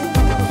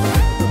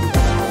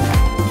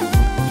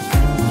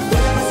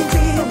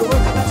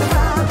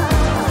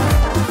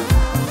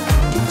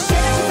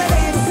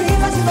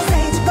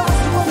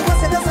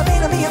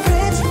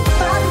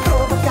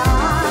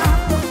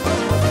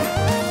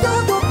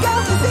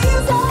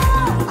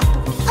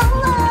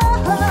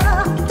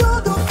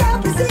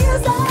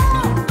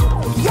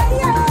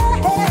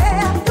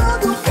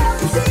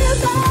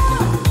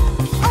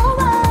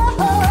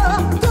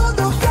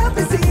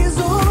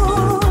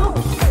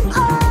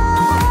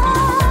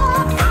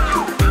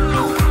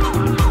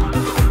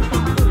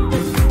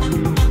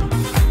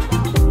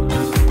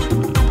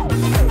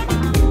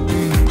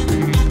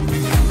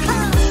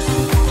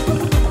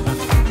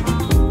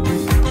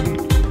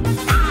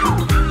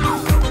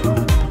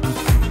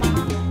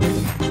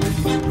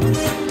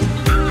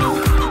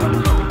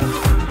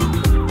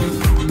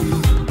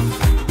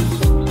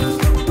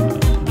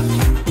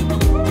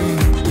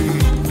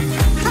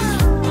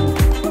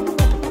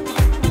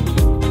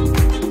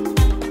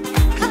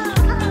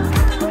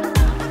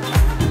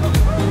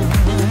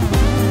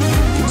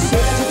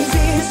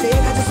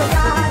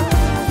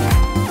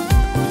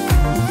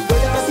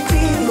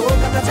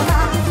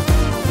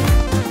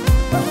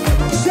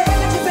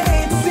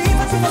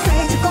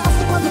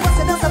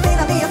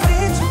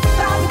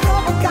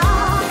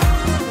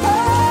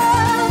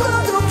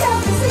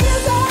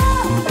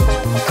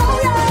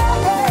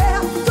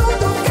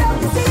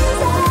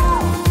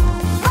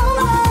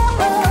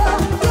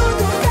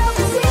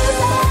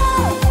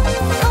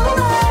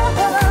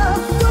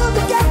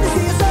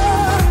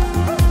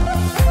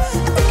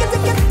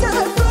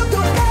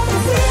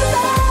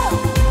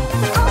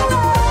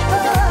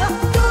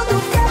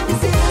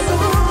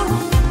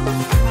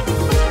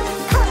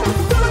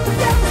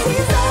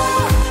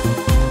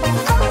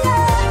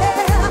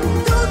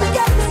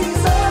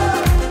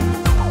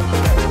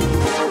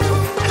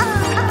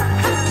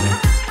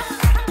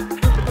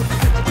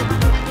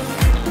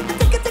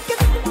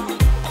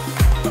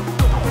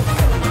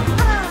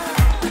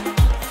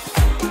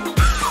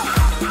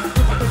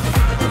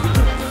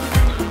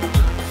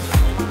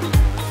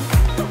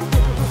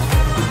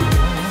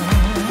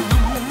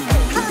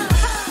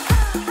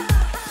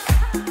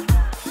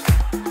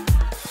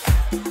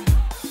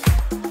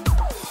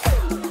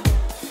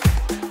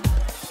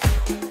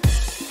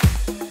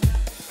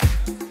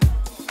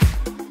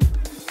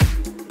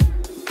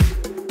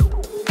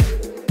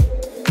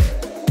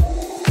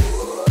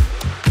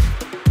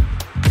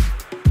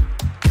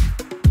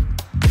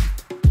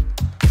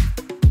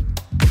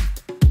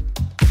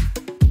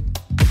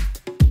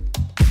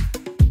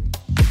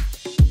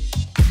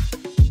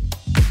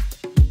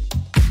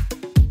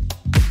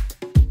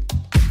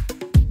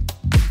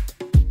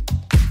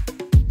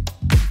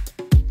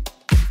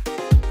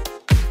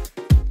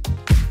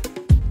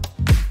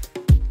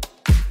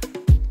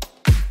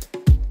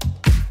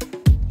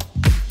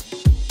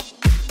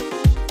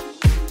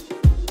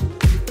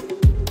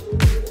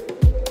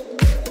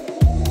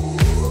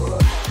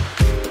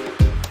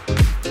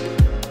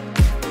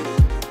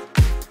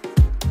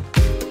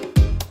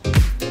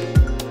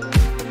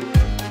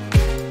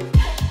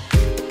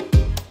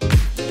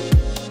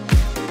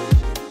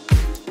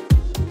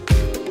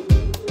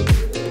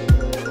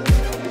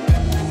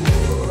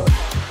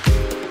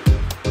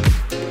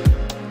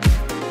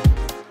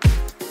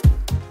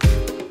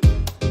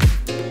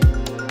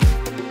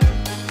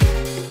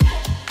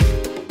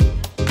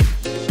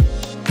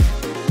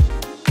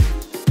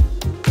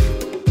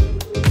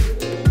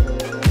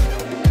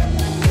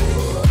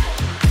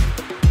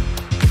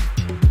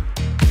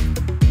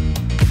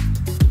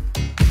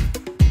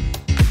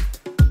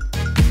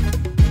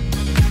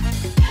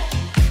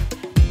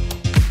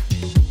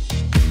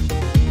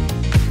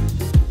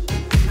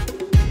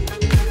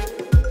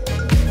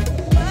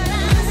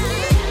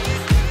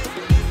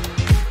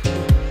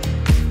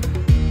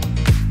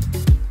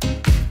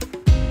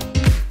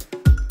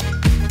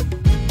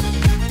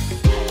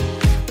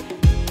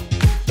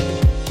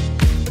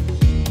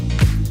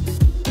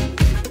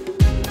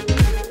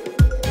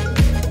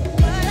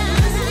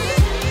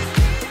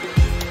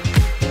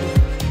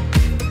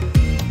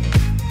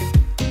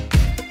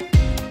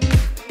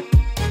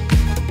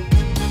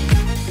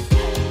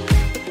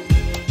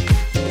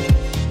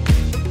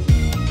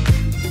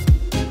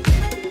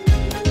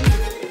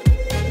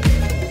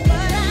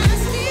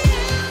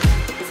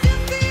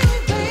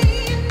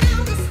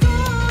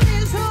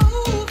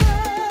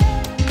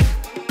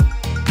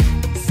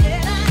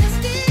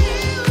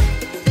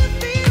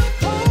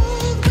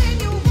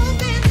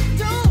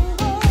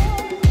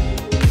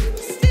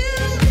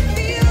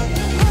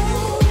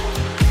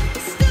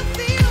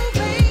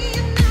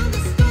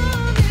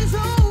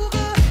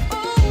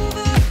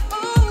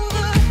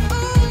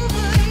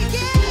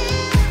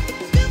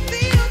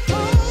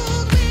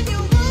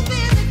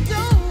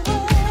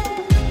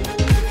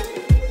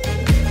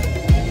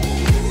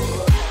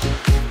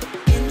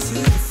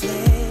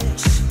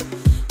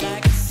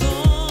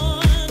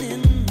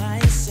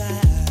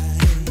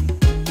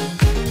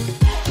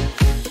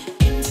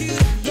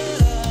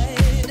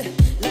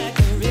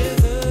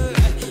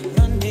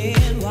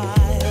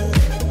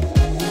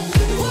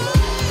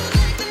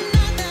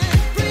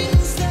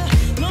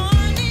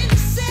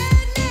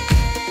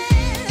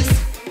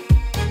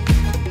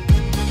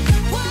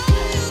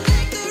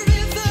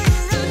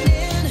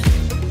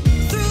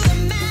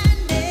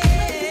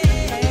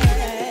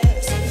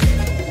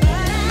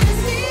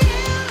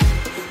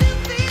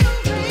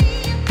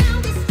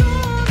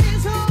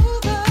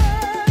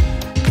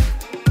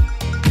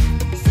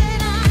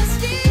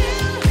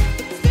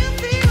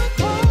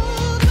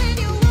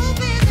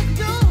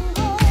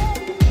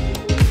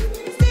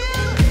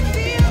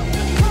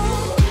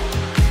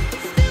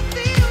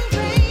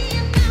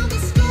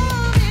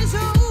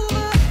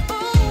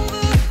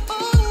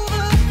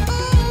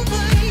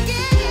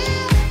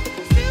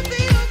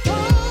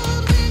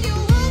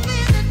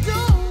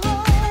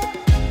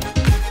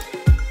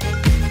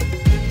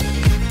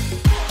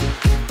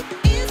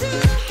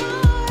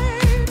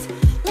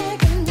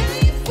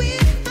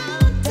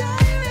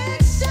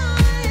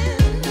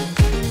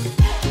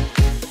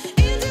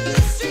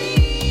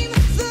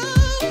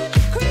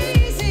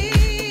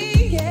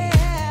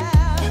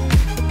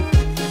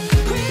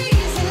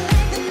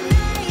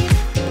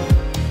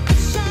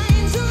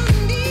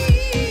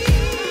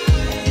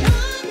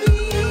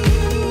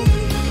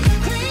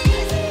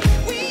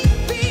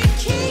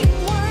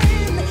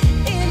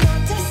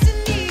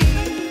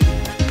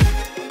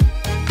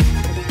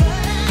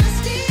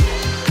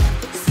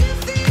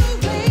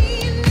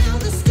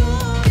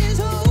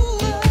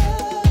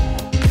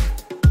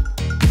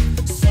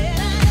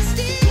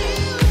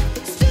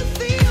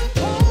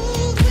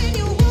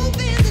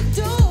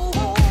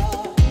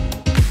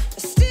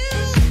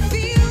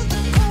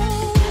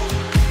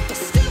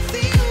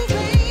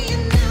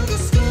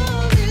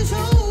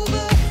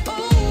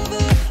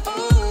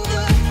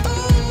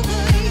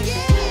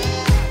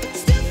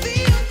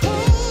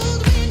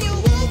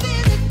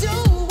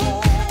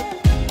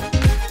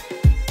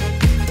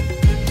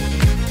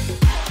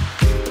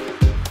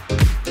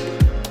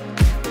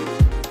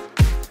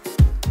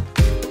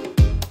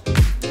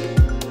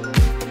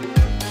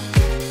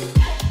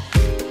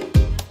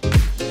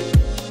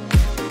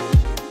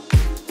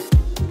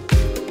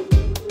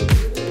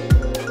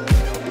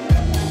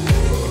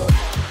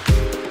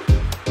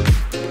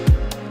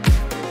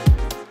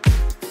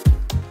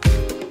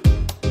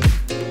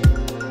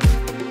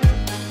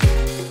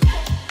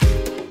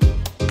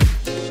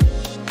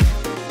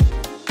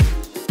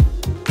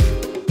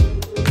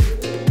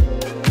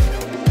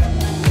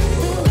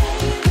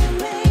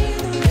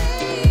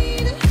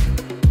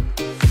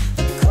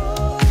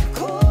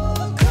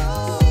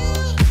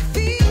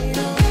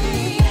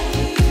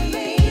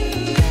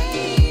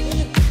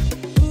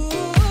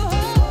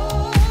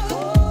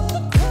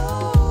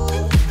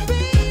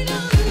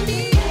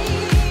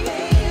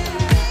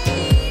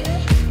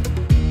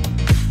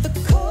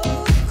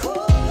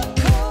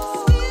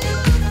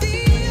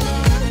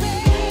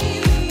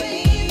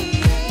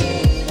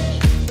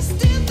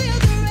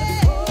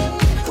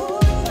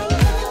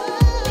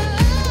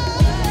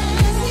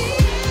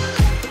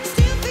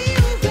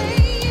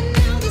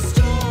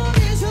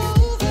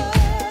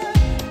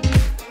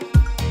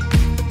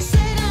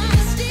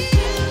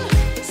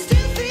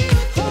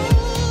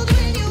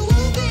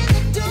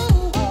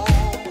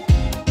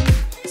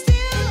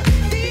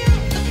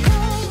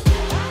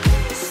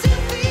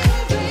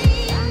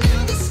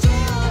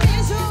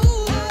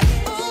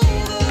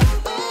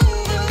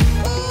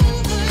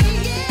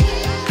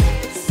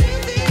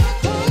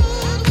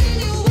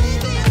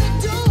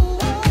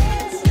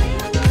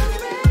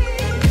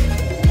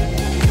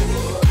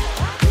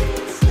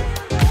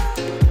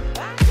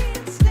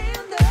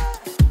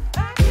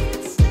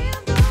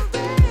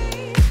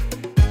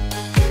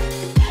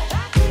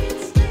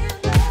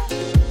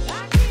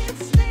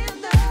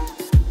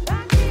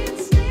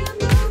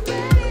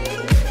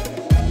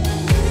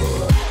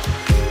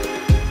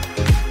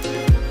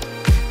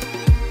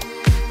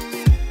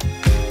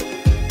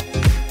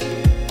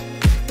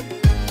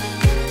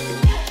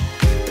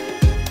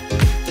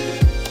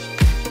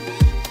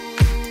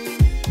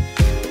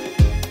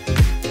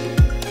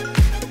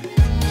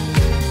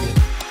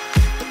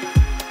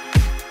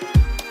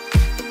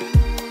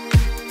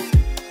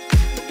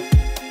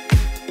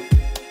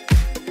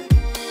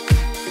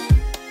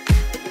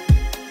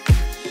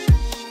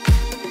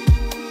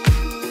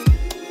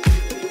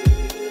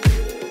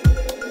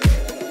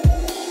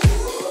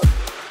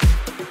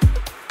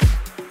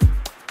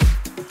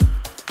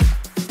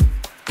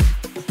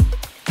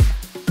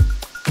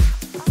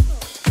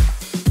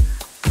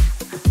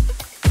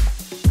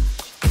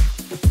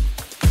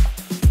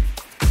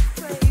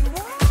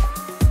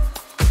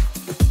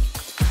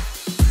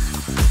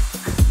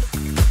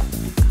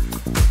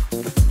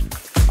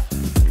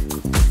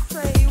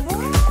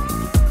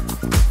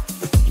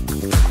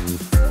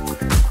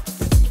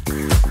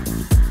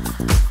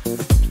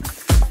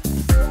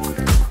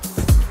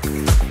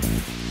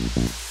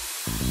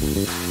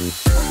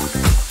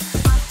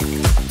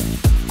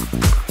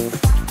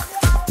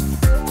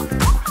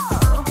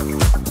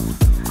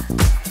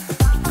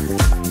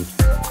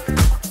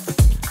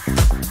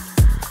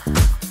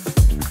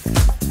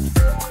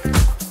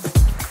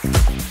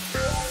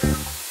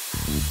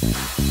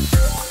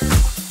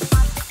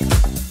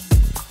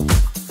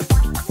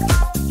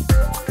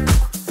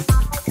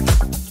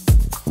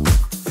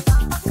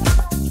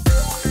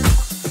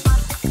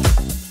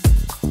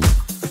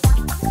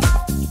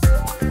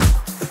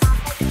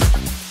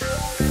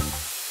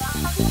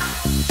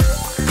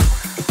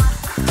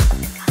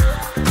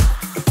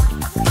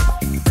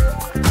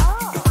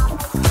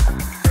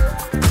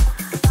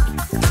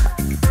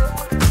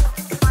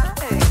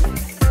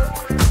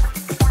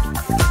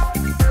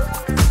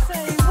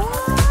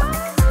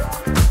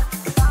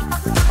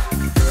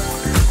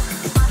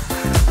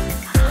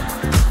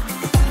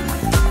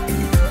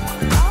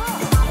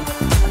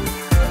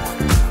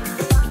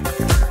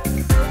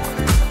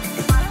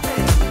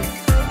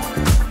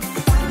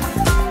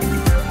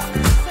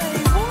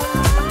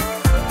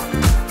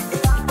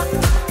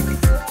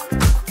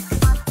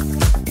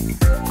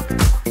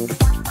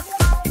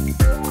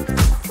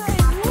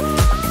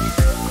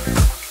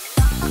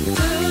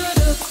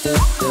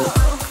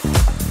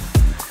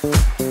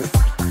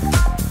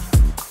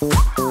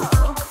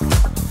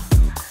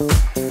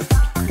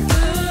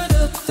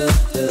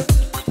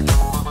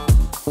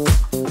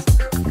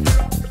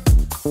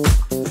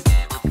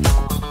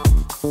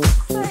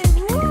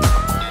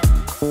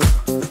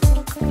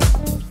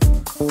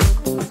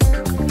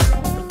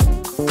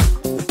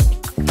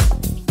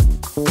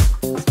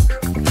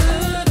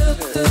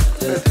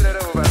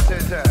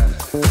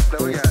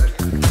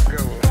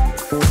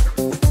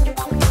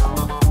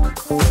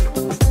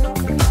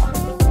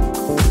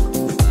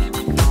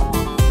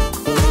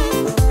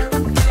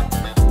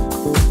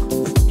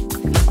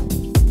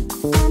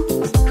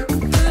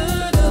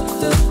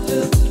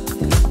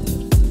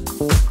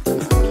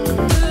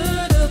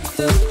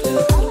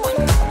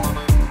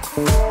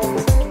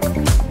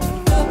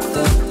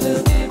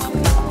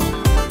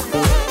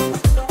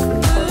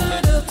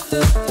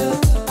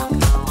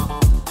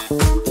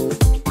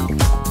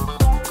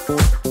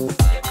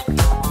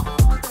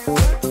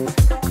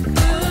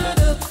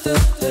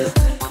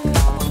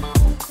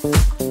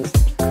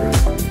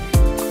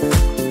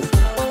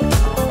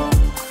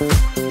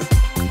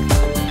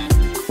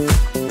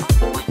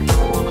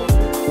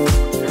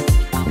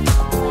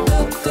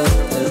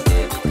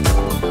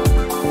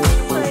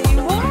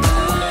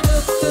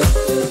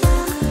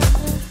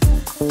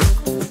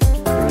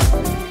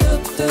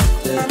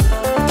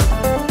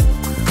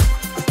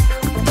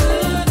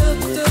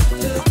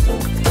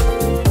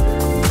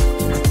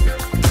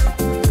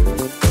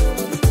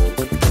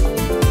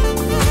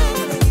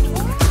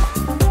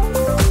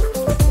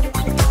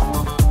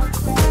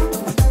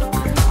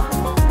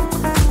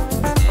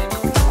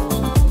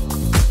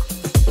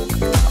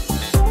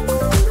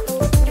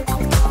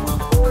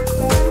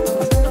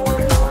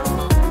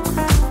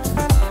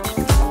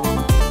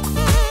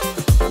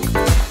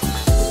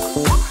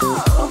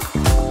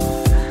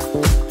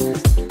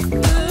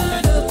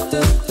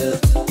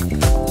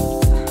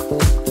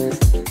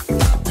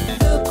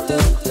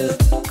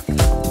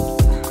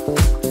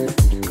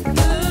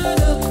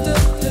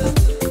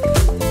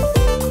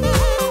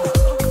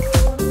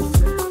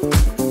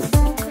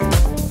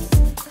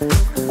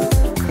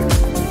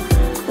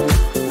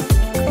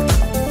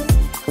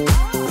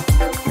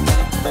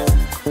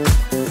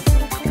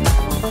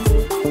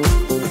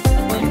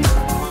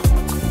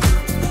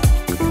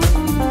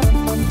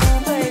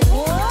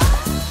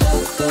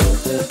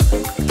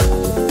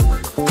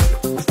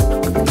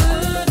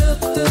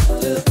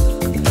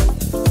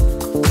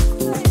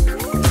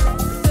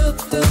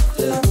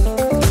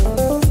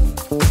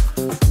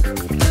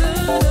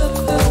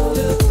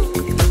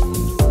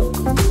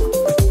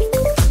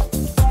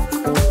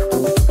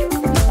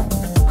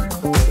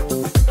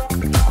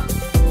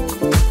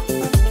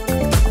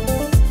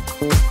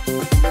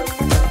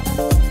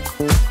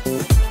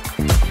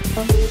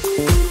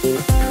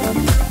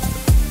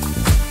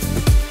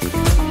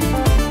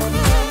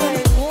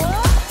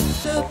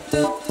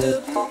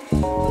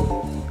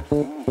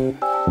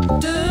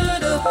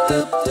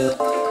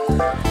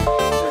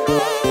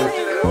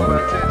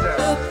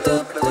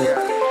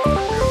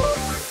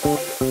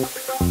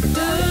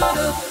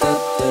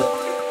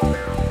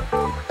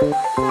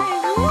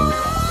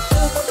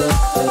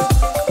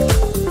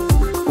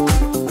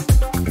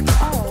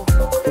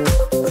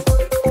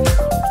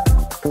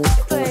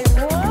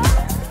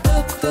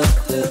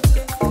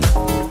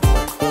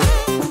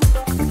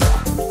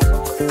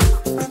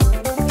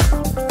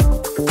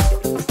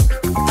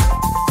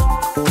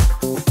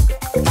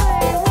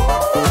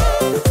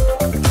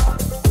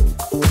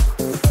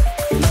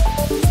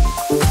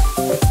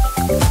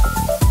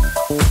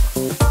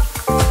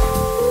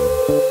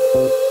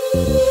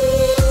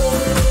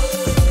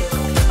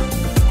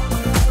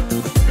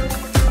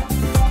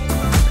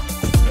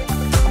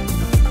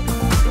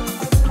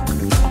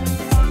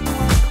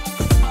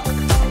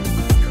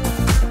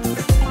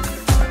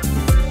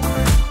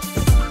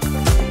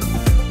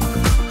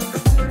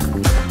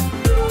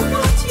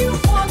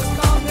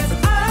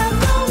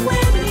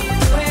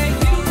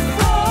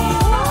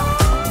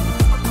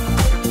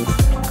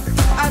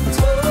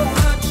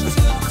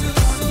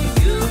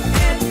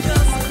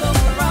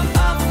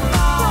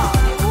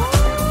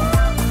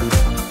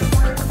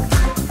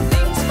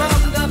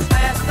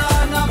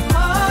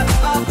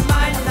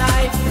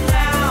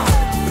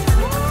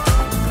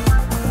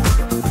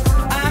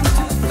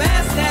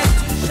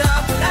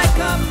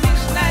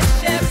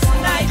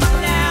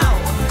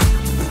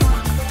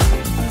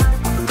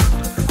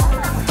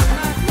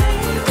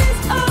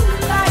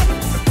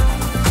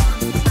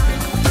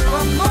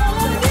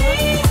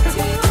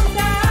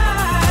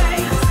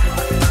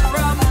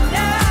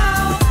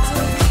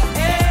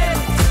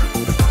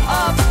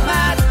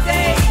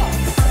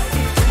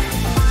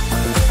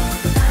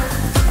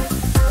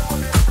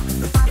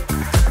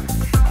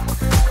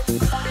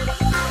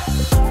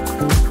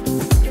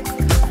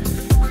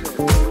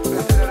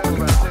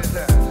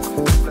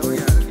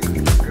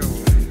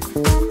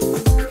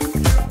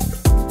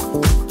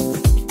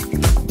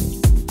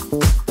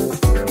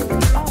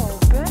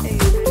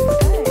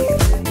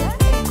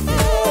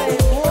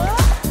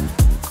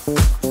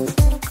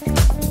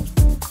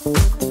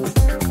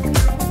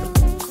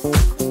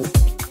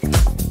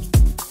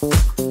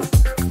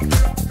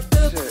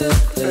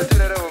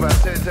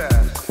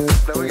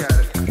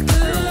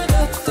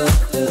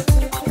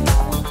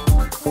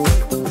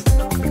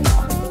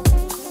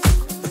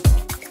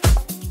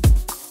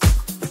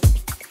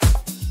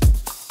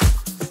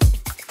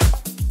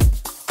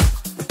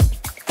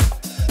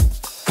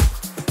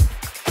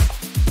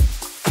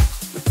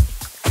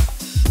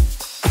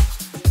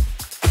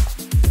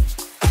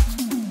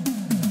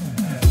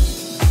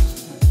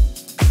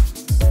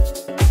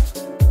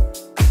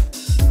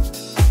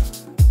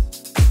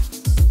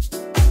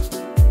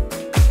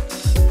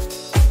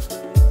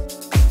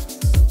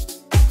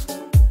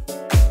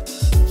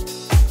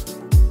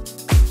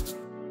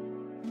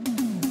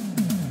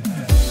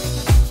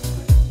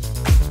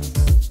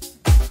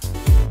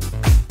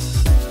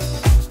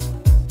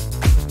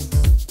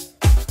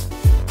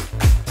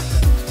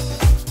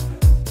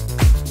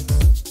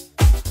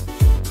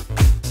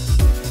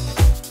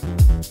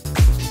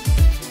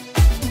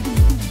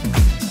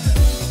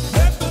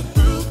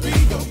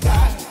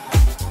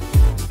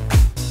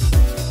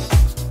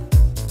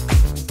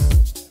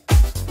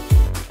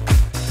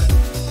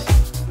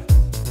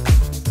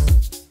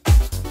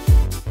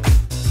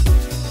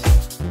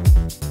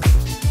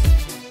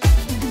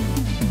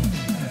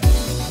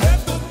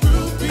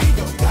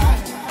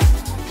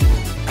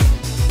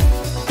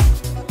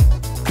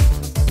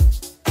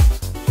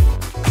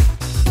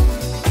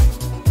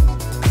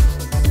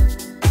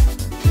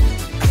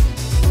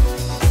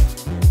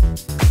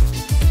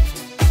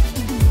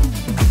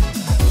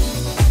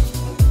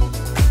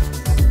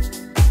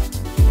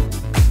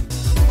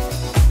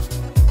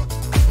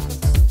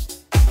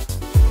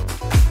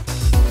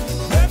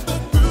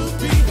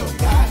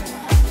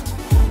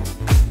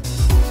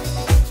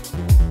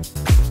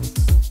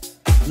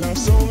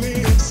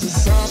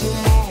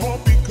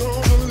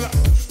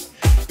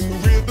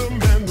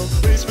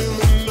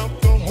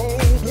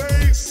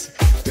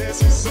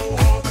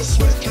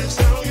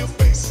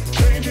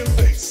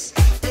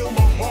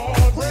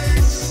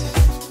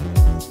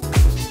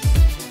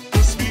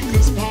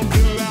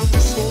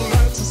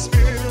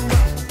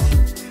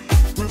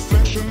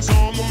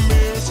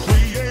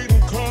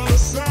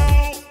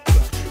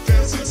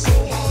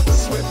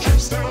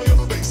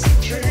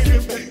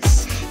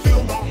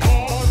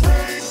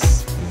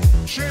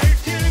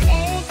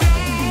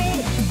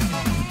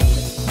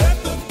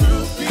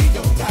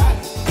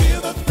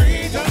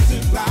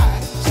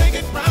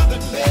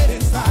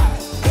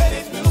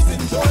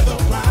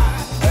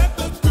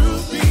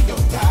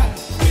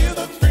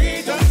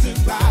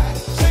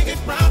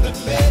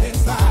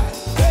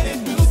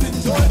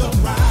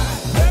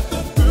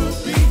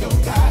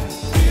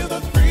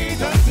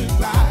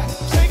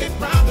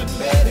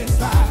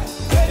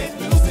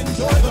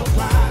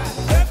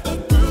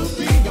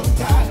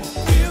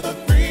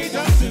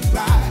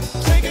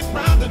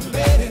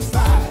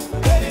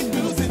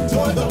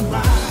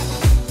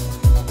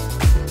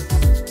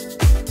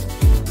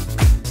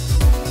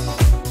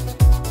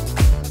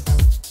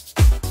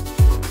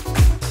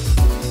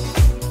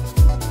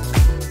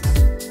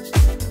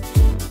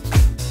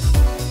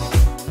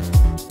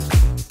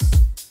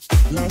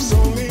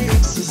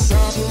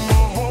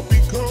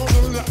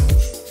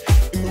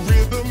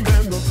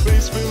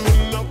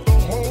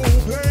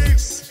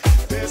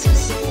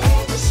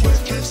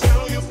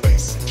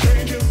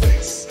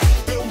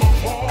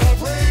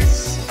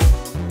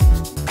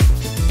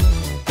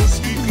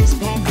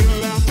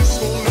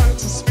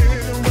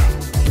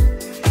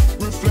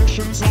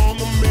Reflections on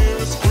the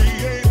mirrors,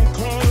 creating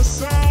color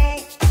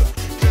sound.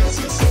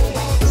 Dancing so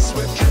hard, the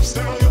sweat drips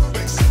down your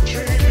face.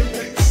 Changing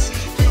pace,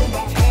 feel my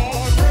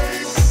heart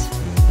race.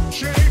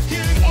 Shake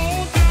it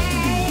all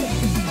down.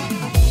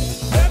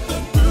 Let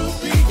the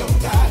groove be your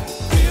guide.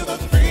 Feel the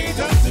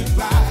freedom to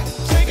fly.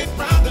 Shake it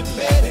round and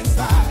let it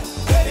slide.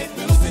 Let it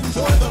loose,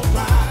 enjoy the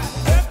ride.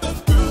 Let the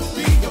groove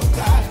be your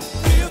guide.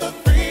 Feel the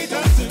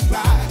freedom to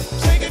fly.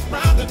 Shake it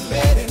round and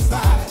let it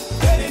slide.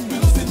 Let it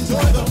loose,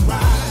 enjoy the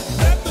ride.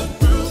 Let the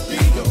groove be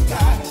your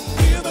guide.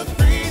 Feel the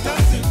freedom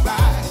to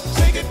fly.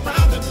 Shake it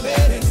round and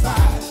let it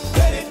slide.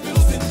 Let it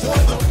loose, enjoy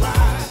the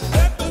ride.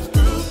 Let the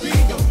groove be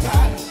your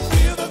guide.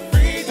 Feel the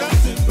freedom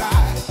to fly.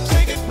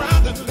 Shake it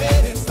round and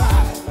let it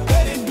slide.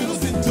 Let it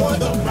loose, enjoy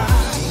the ride.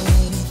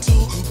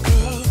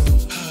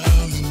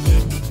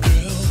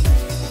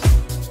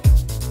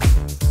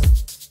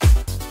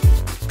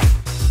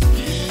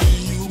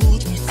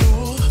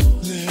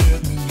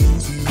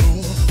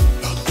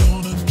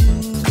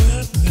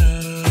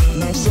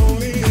 Life's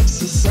only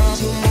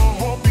exercise when my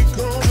heart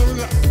becomes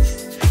alive.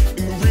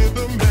 In the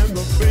rhythm and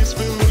the bass,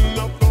 filling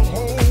up the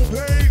whole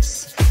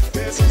place.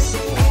 Dancing so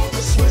hard,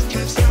 the sweat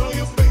drips down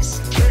your face.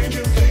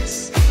 Changing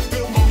pace,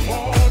 feel my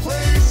heart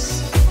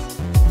race.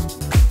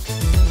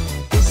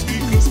 The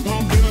speakers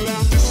pumping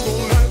loud, disco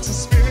lights are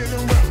spinning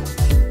around.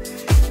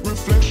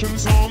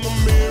 Reflections on the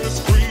mirrors,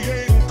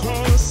 creating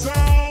color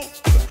sound.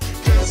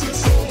 Dancing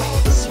so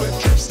hard, the sweat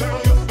drips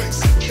down your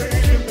face.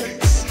 Changing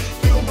pace,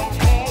 feel my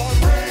heart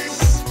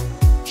race.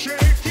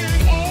 Shake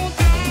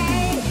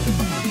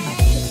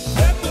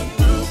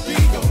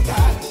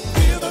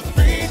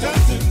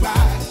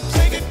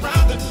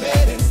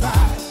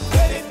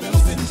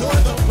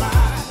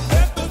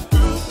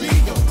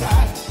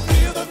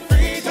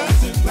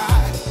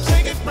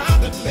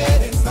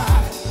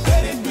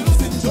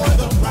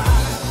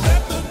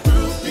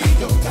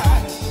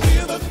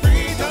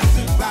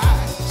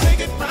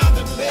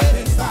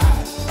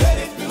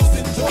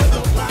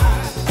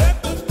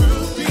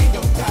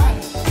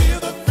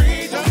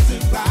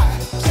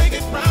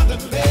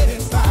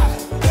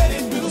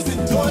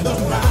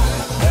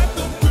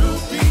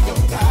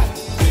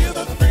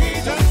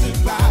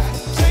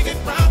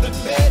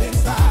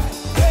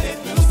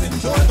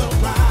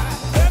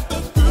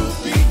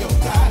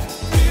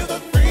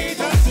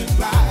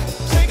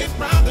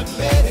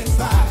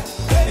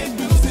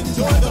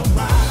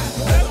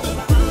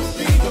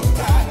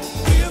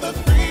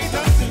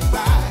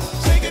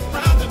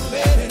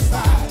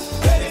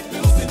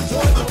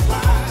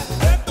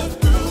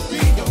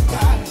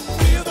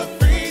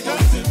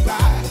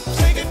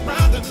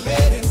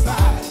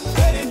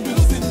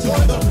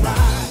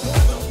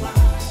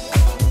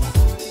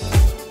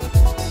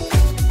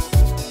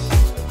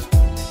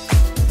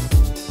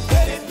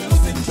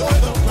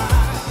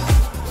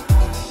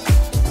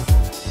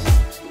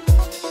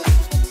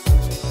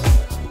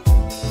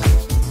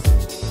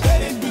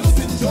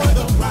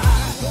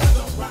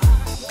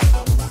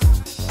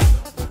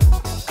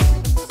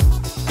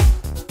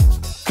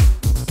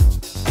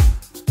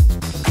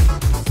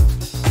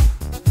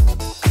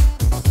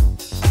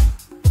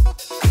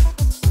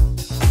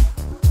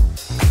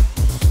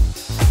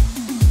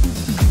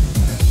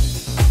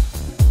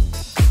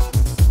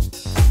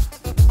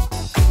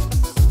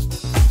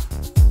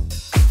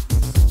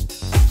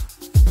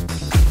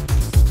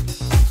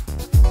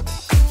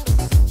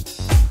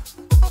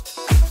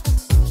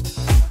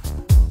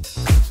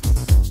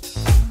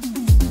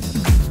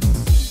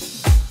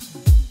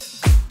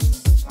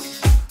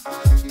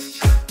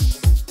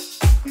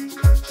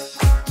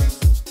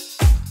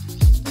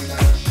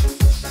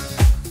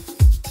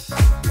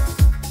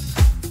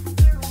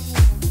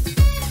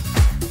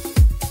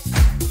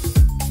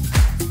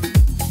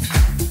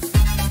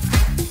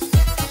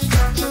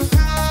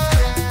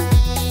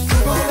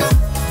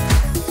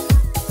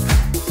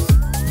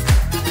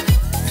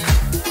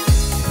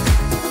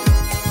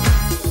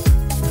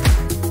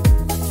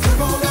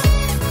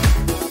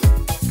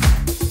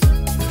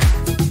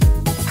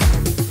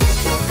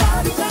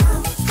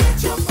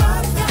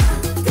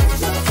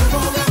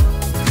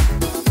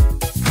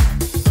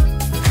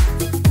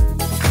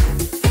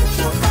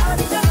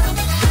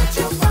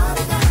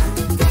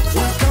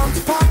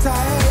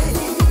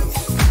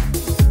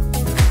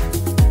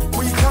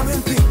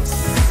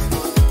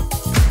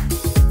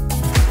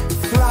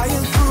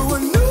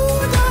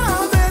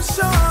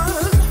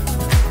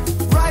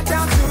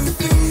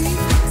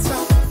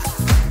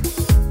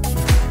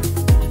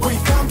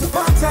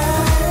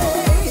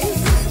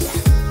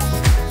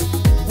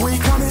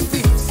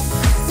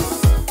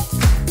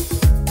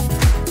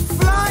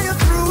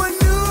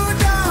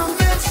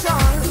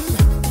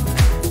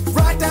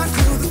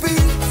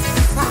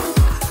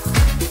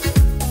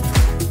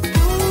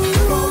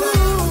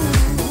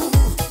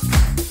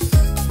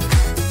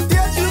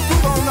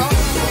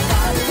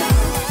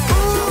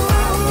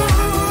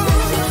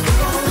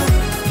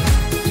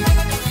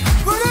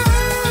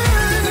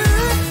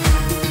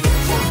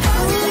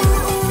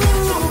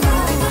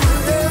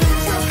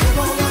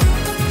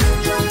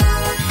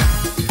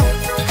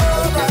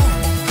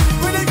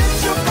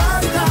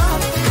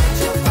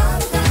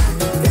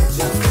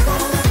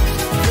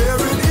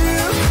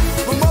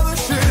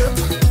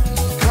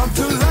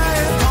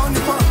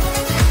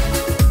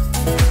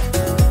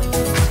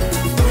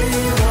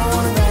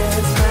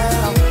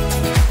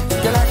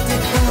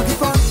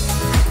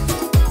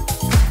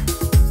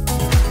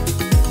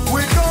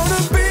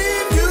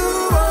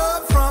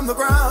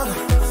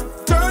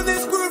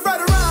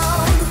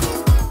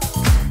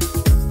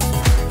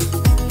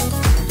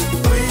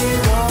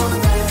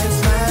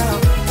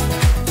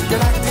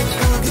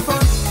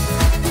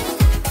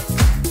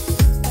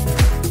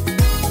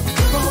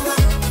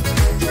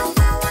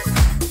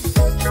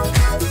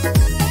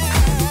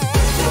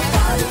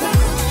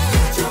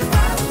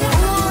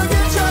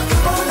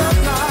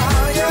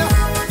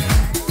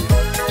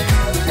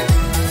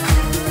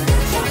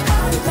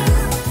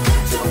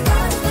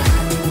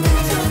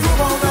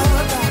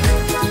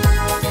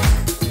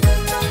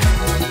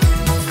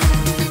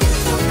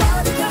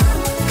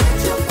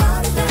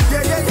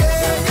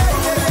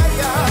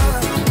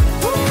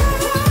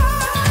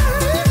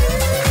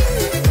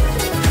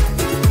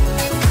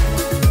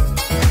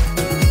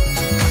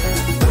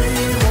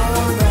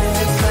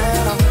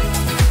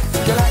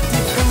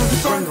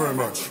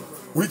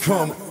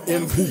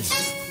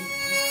Peace.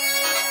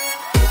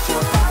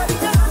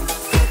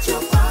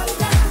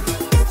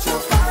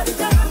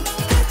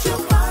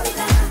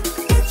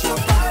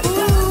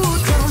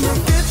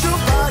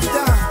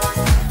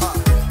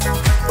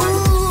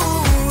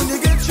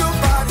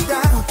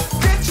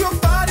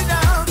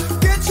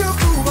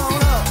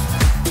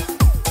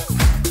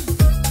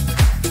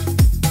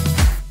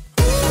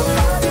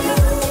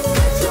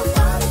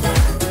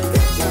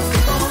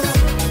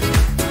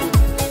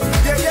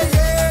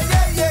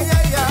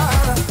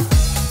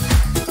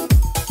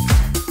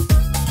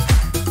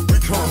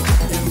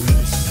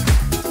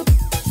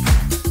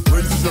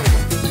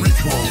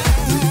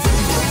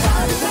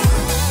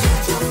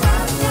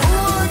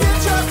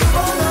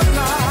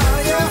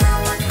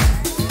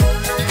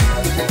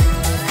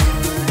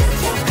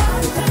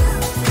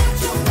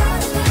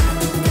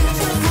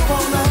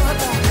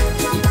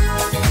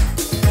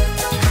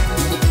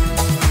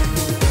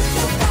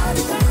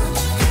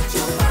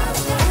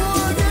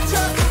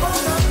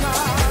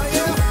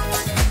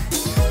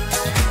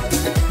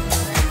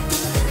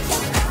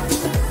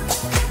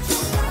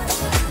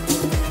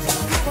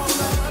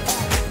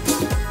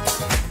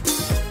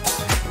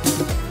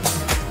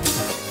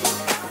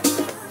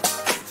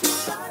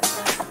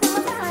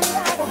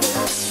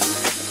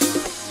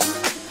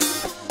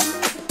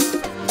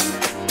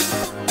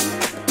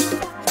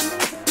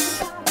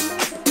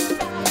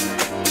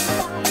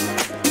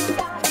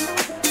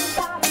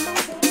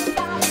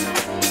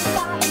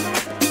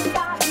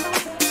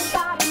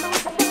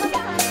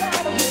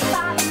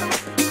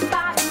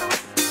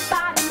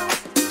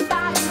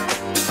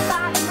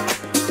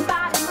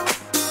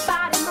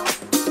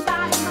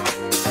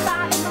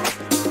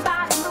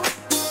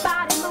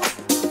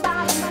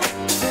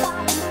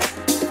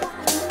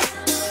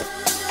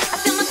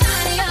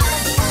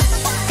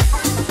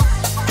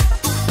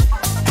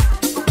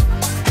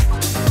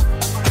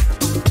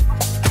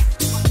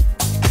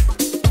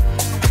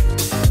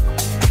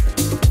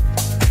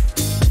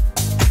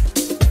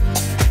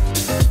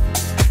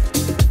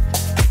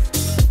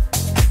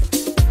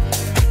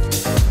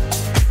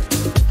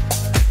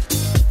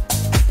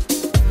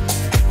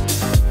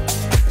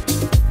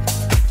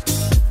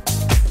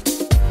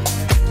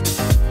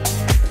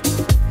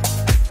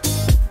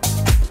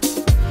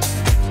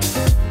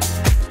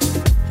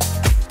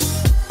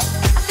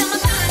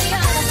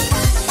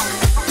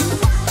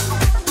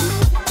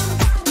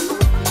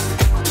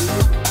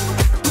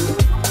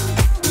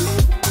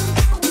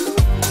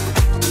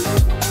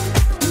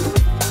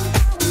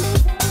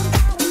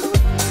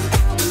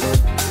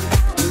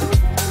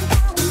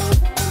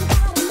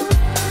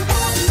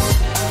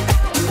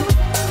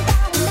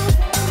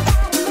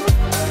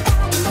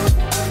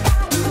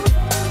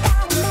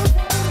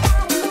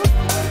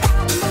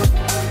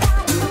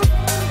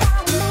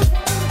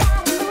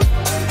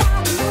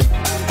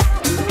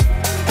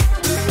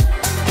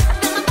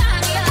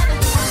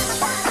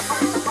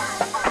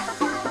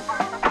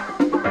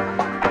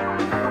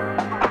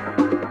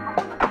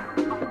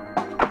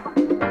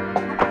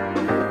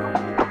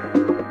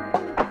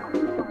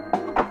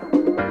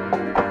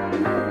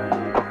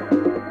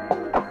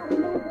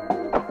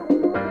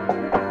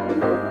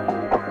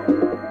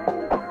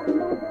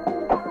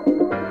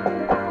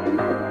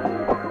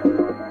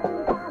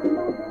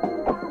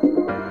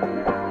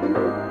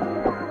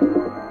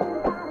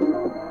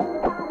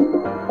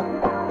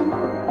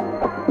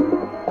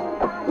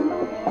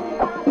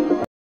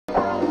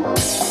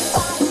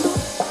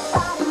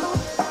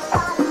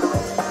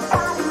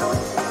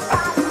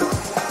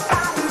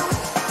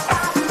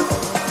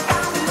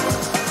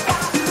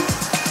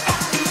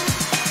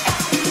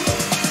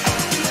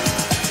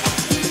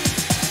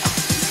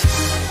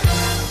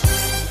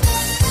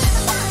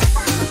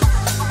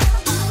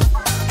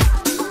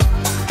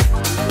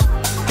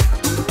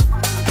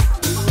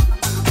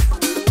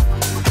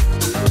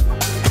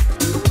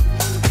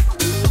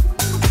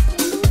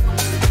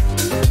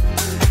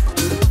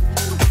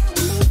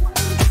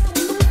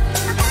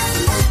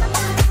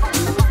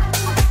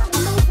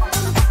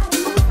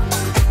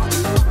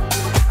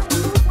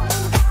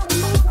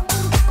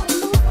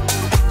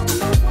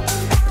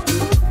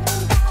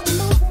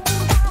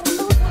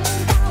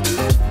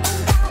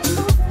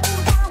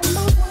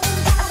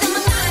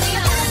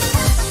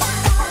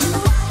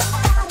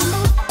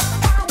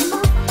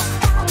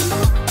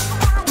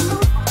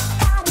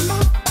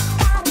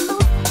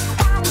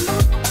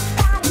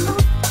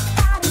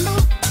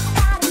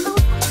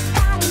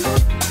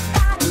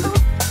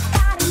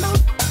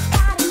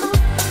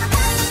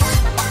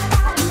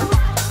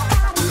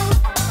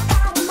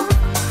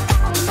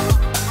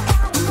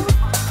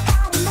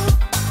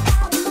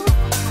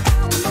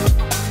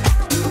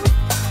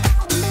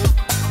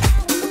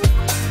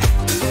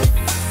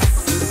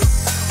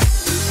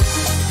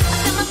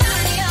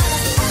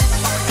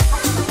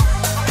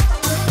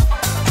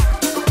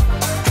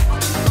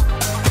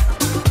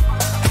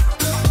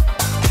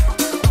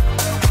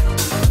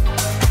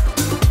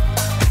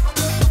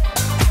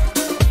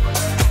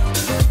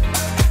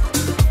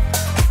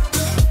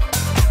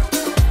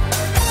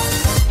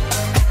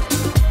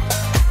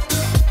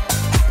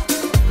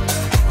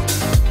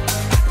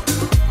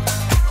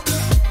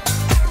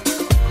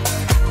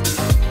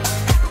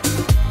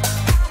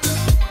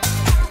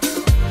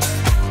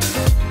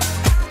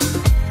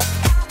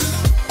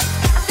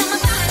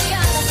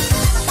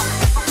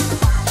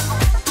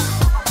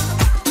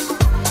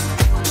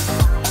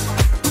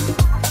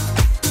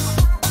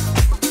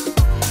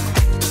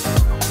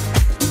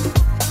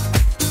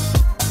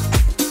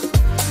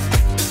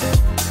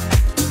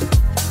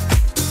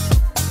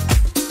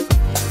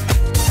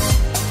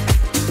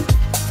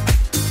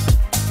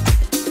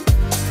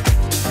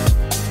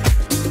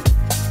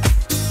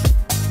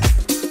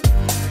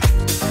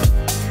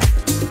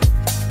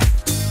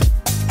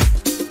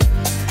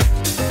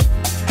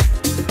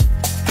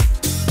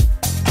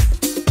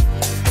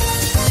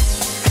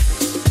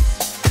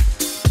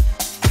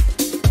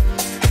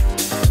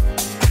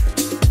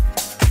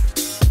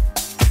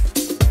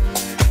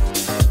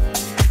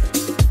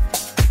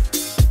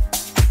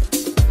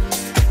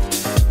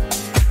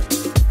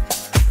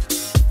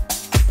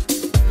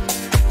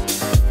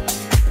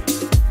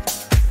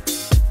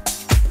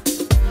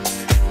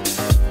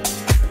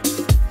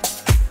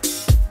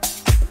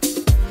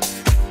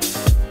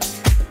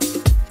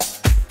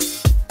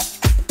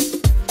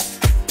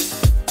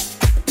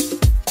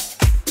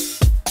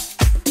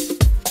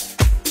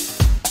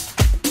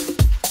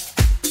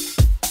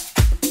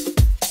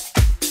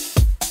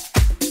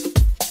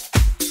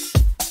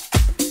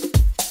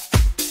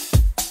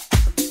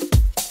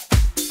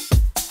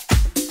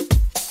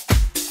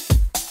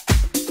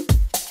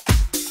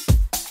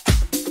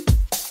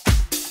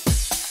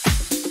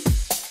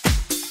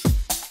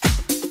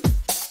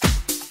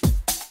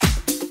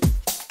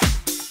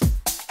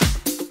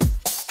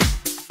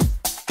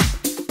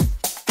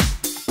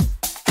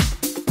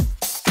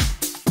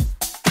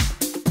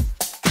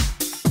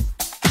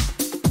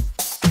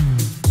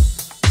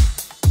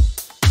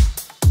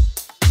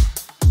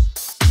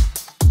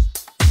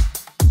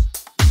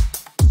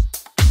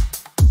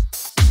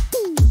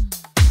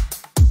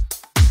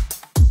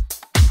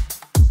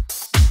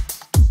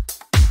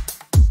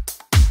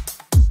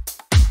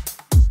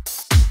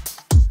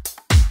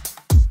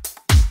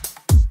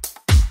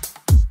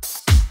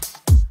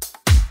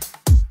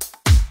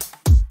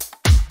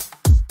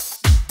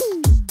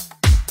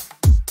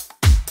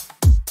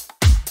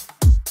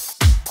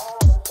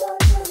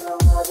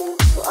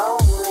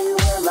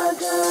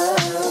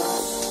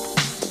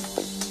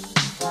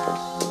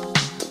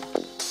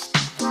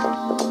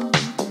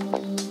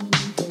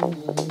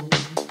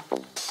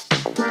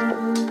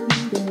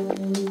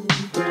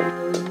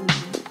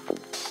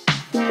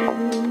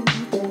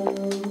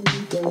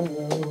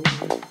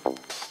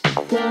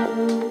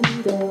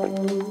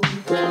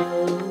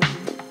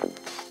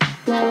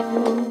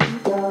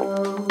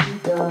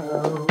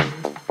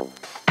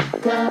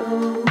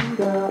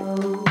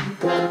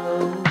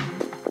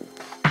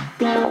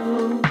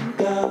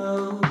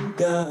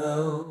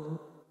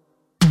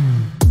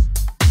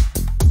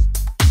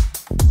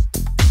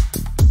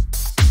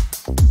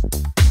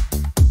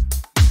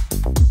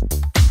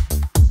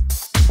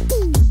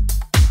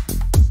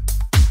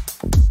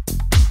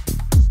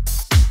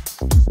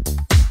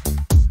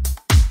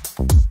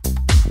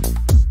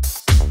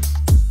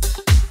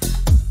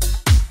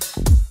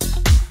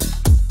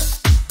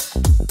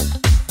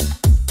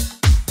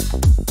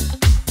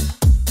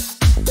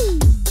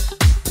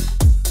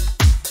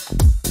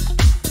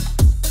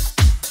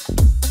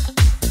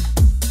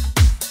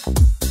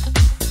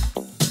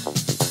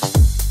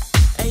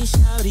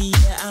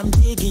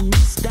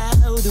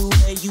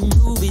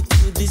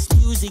 to this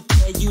music,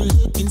 yeah, you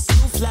looking so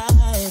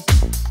fly.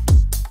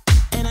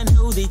 And I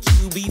know that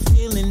you be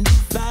feeling the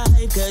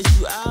vibe, cause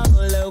you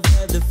all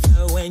over the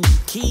floor and you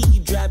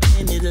keep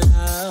dropping it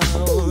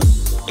low.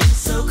 It's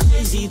so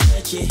crazy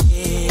that you're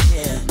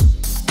here.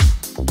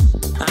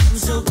 I'm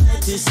so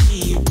glad to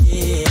see you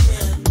here.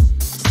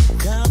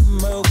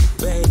 Come over,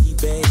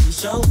 baby,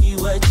 show me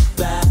what you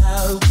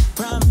about.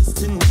 Promise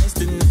tonight,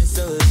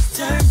 so let's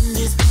turn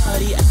this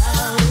party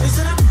out.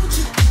 Listen, I want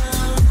you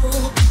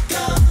go,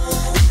 go.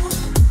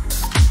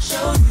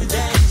 Show you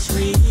that it's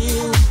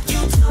real. You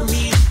tell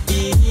me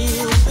the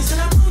deal. Listen,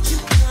 I want you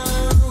go,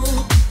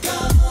 go.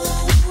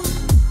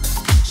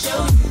 Show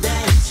you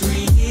that it's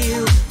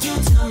real. You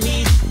tell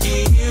me the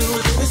deal.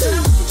 Listen,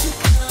 I want you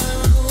go,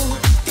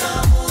 go.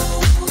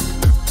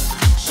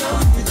 Show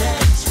you that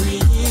it's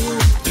real.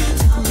 You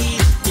tell me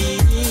the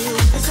deal.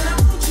 Listen, I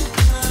want you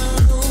go,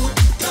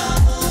 go.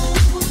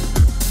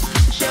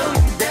 Show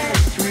you that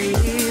it's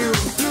real.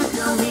 You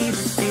tell me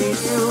the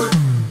deal.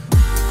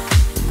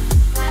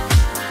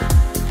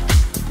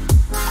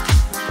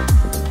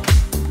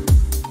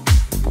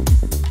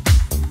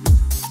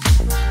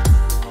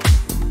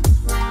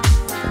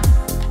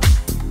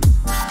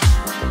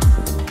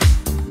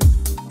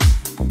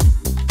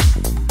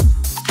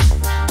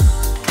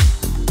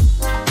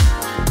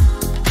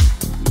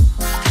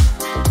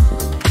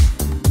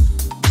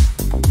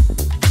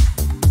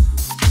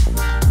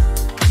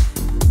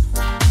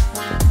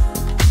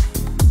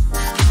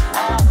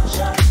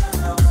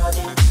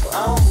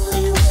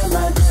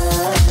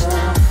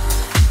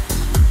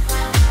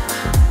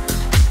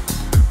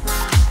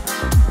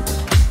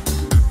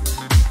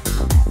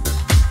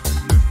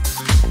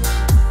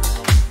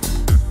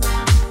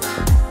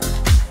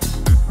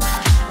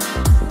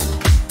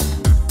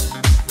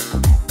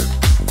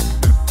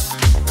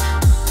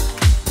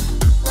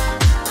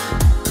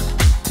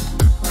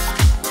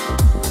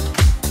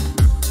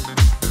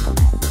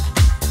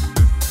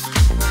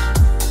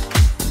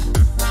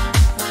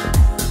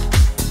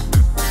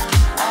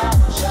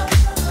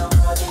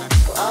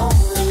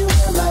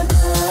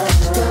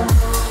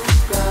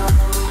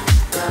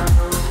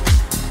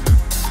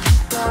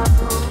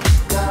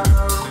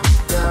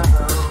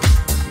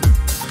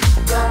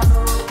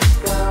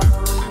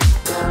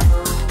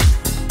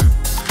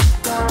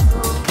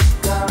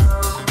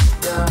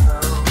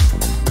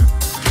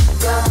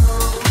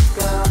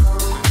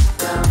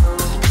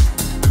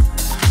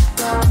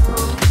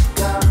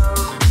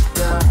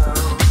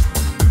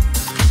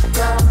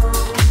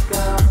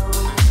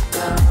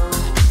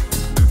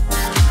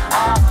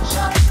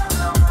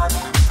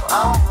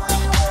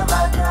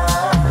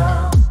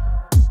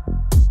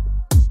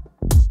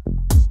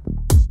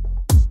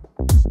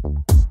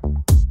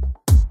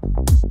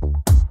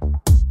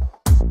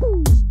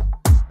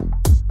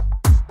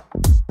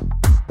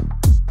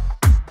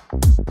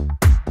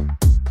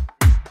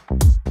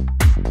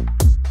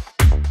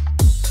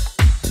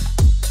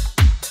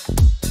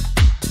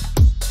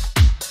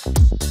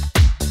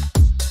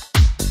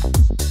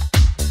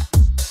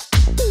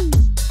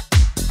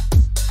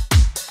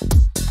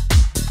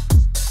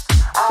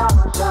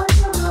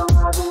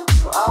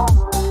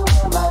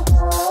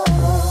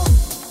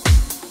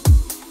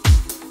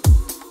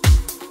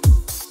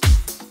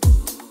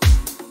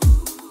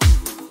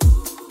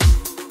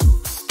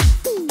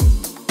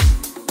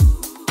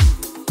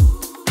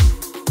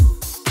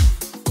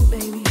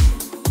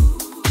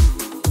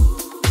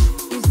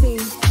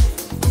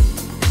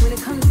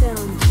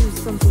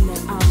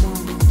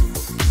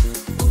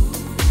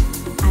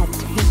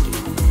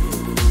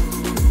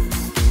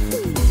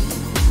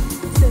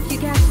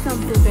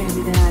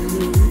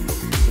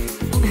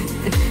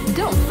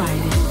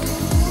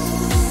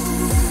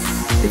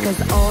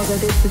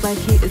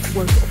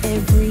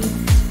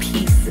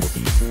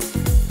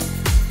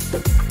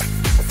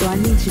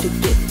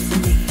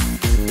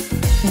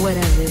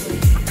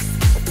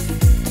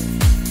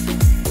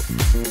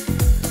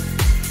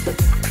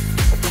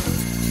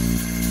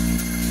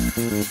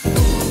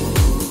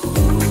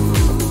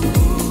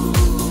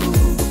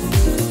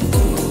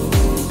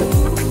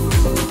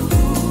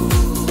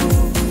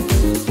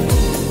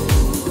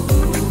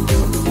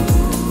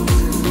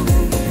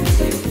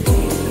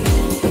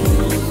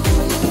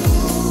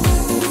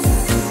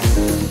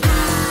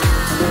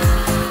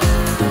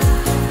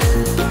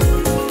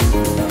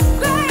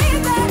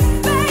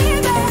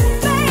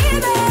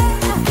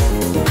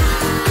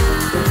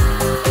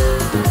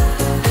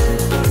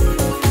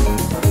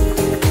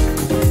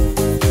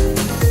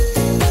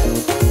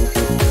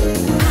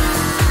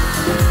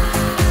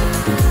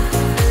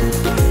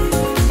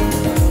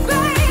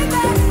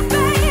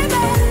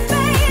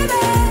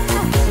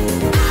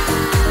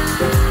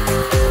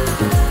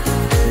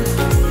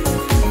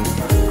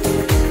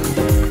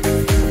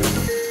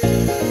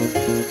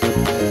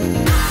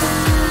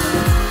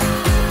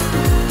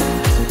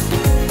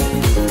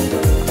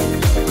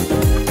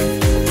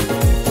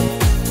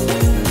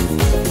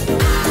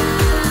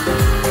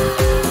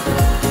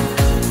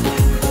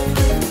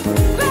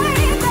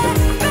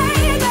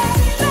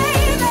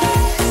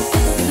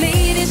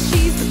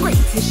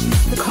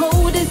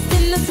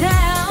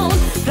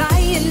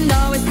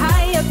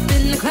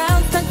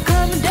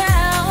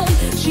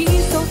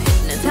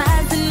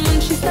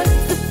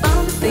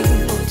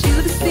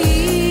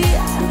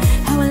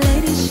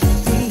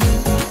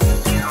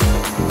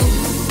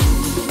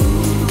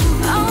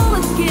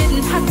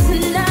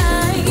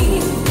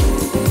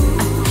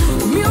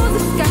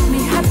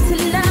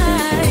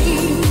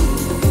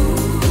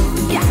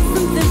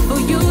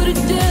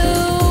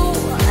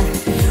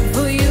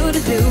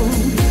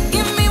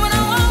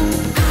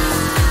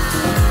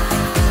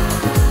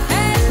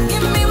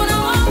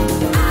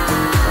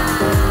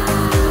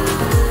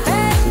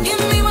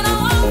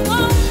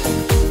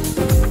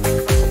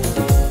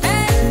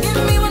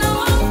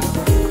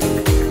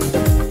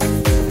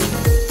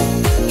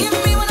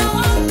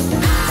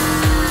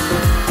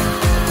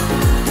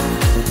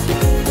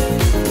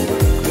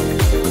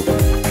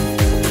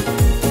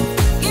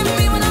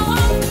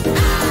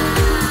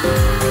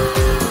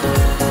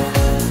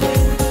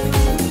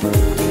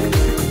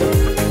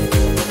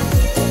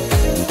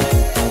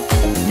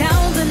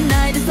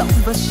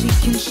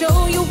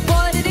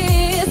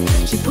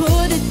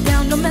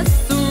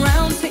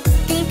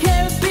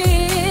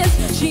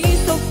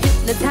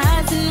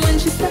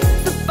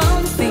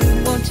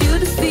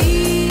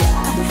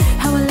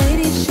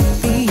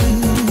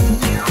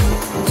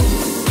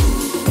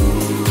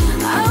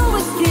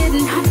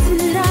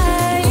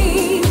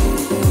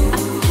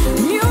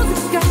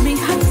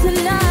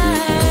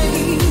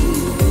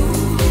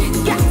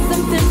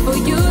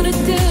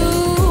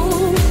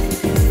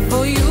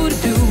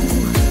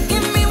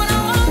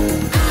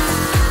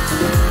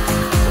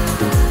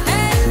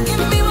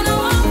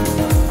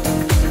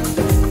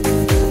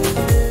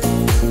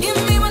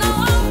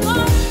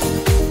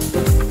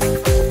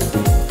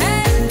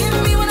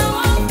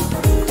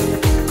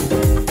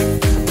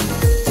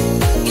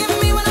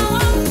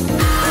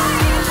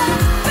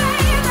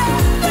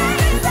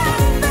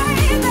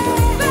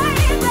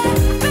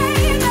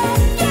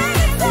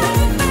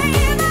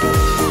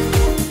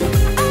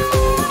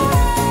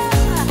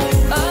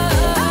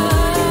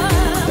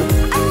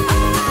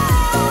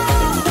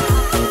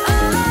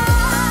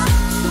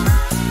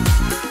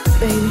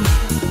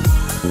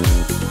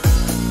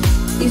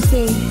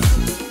 see,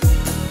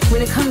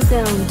 when it comes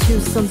down to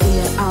something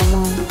that I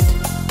want,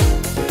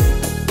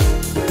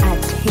 I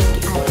take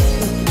it.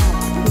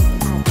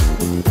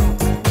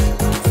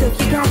 So if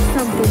you got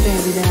something,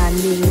 baby, that I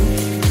need,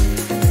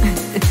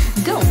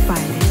 don't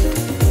fight it.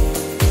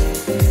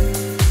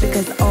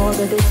 Because all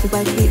of this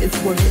right here is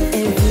worth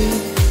every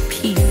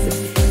piece of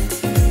it.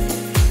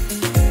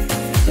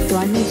 So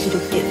I need you to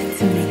give it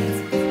to me,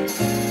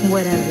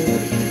 whatever it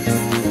is.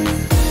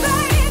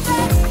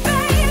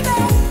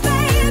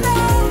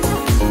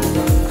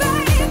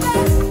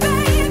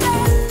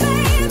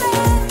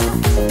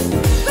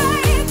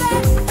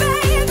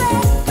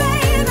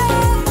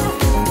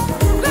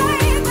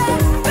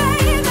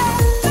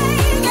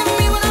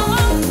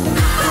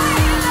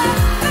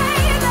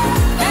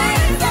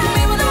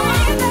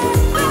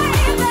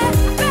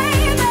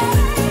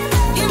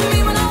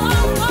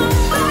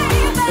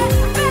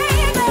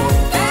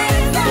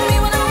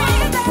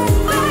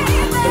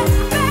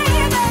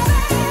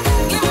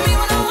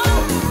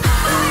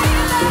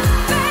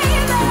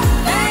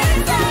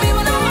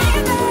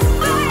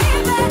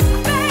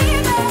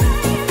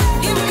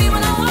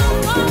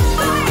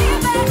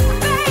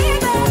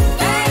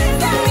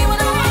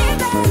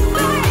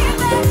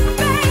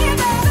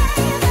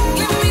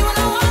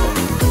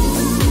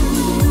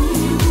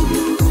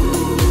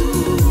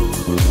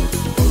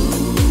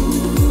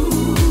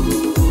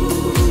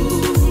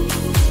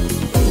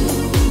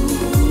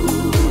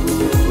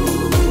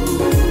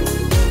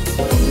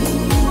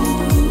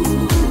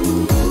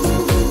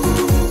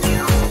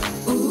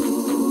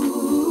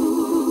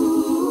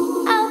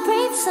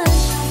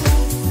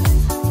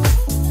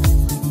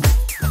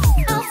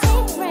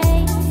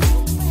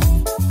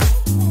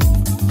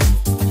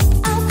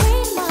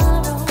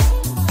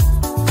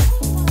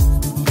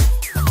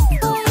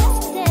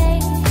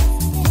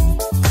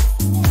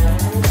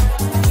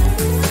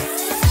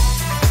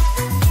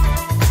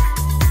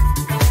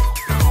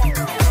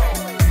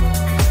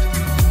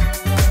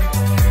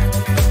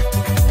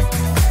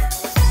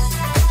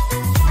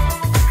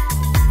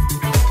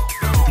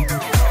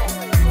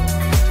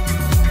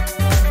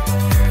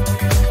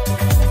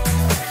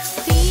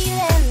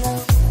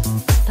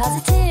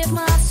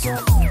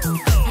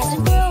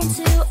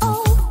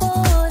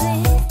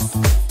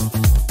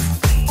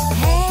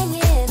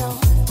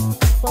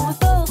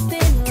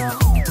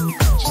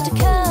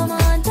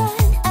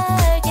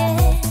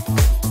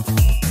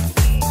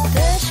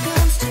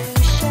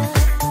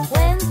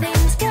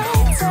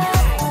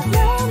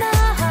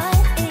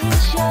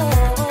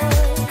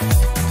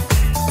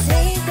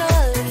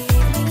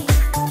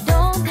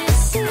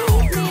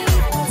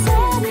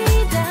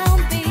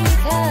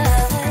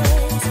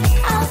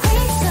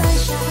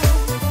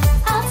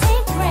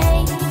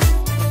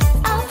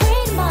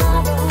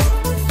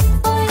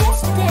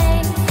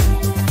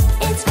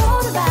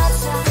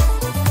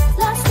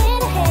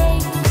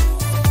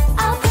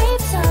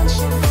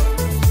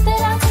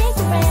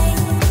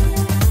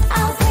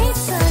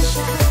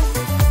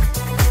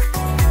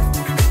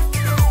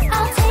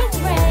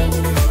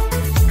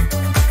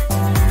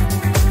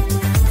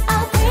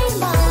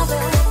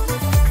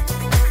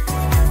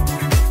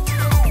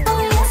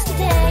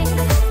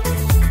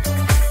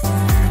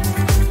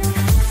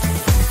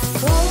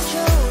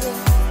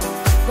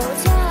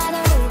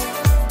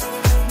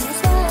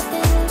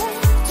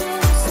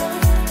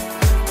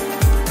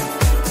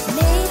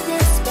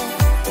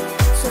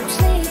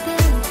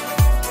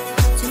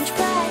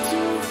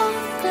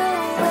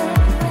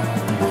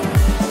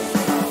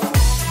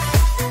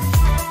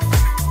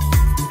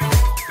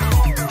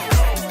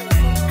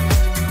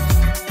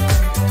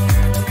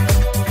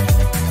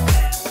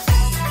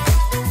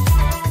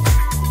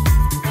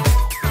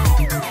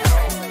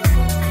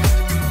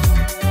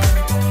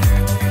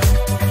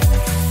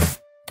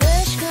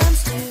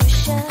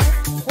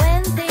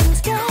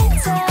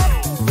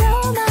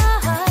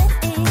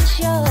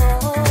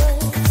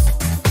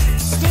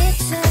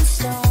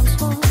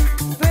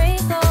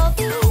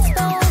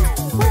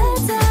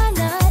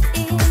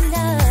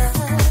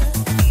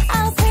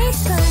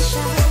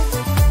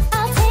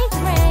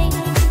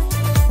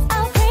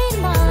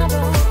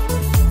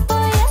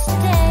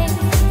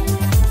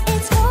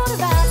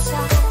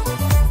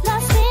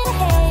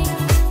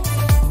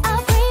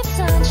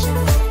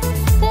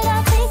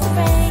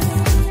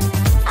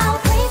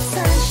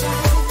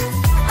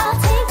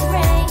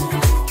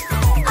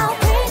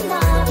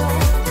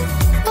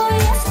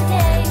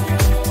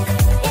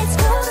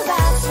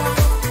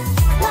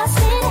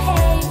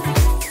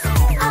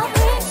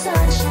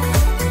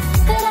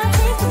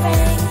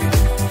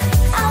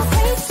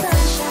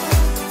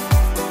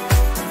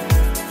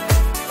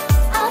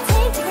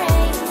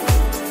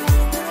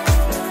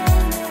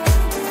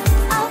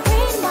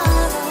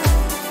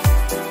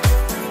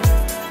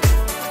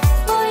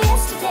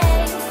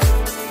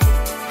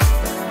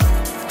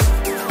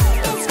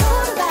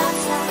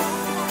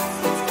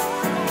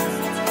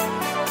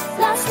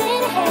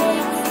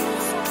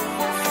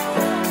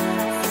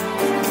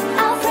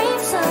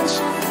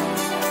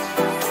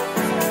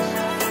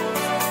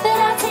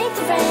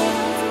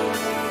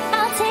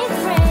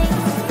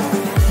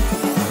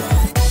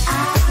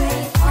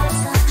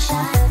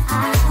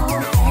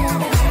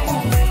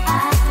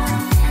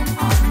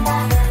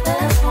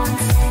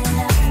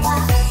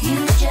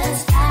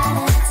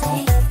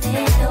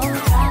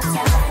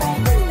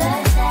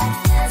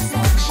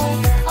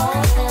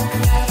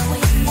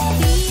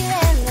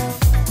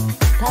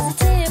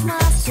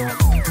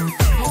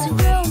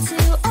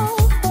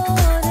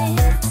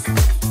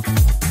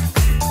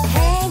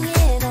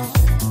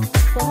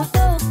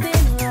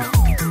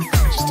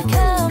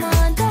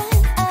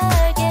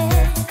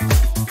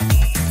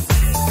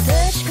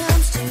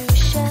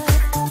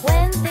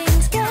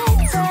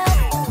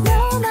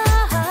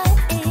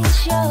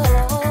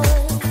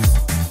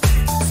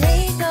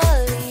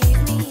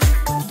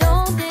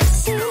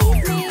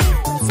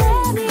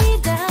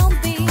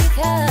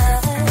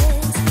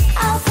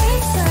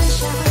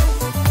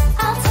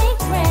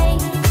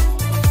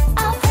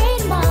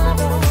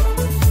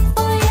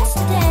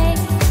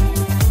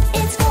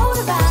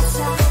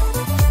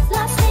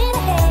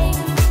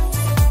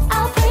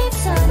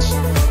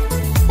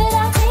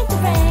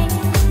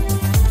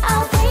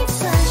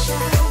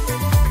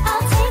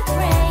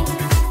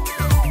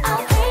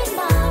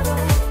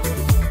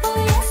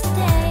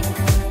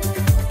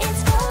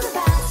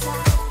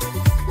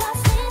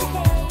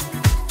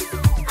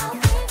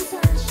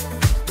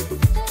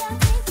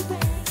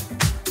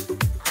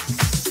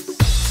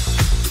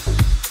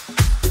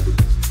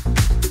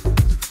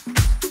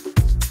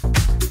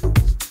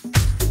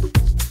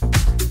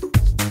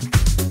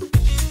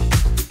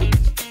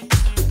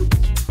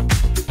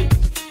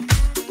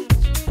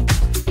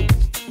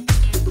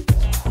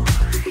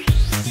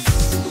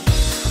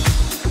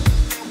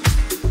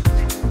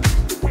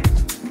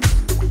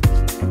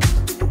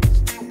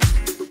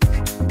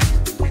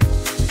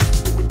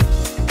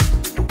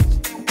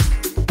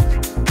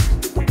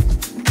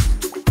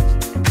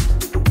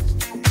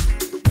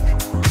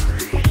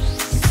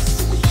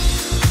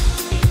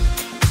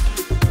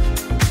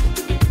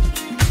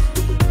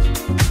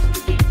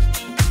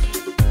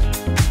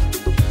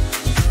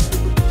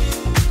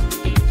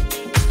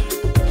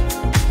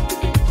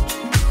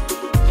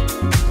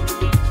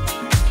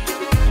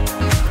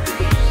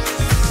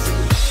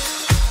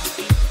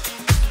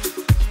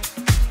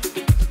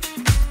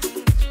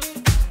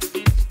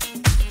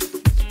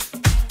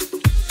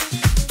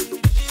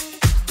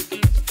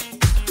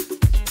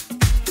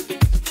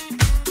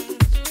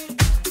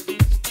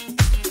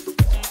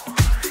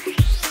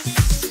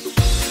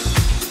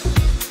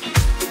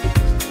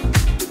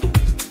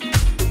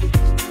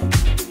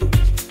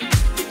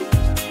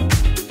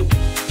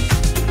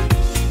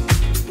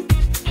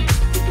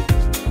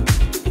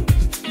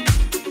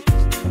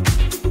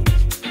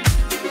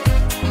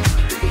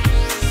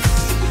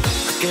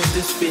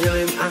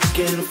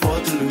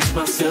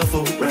 myself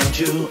around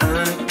you.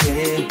 I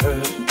can't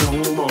hurt no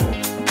more.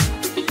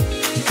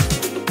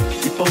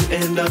 We both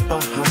end up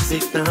our hearts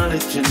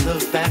acknowledging the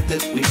fact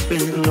that we've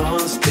been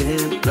lost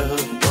in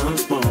love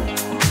once more.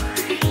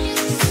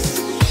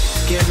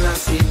 Cannot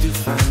seem to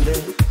find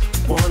it.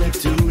 Wanted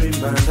to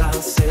remind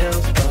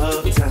ourselves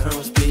of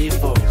times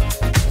before.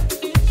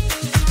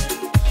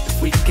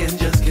 If we can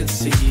just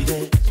concede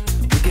it,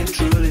 we can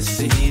truly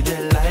see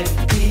that life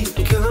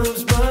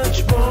becomes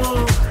much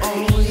more.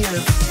 Oh yeah,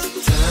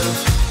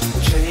 times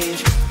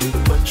change,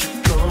 what you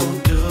gon'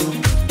 do?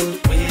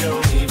 We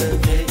don't even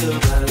think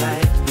about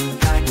life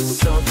like it's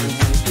something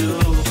we do.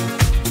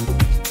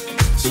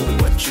 So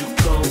what you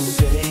gon'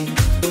 say?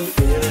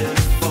 Feeling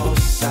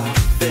false, I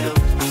felt,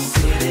 I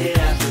said it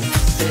happened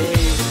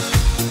today.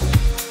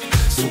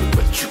 So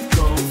what you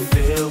gon'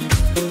 feel?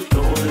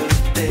 Knowing the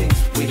things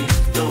we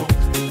know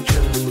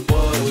just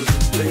was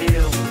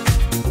real.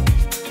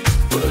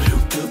 But who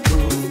could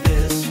prove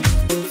this?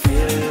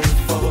 Feeling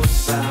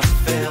false, I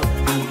felt,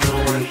 I know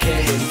I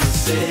can't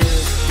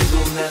resist. We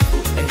gon' laugh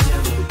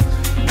forever.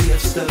 We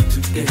have stuck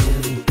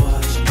together.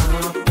 Watch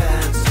our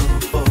paths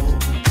unfold.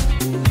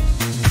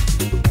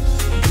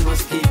 We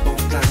must keep on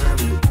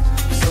climbing,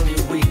 'cause only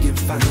we can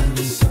find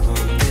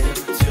something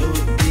to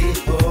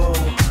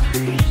behold.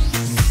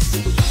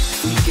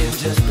 We can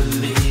just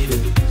believe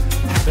it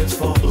happens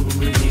for a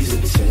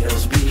reason.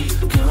 Tales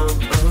become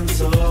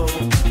untold.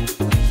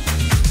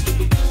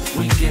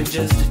 We can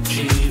just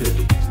achieve it.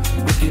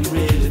 We can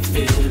really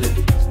feel it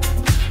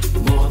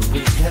more than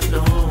we have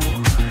known.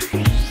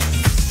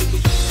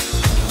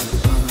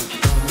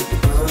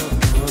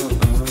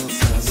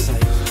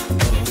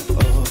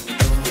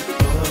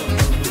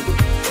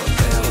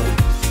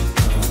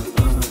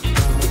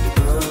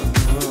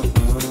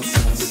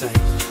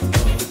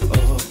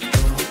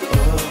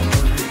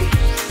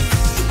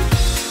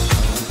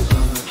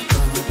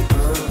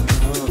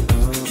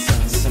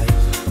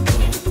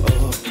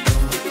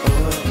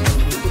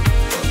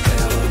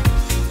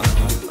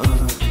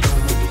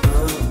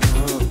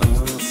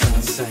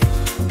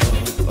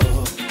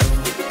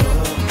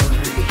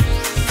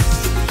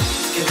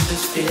 Get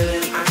this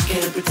feeling, I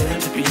can't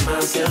pretend to be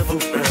myself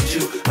around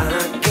you.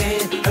 I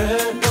can't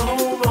hurt no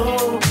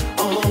more.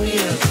 Oh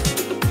yeah,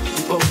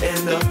 we both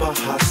end up our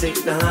hearts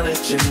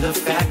acknowledging the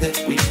fact that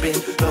we've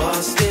been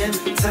lost in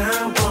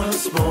time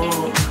once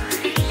more.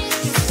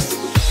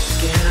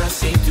 Cannot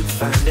seem to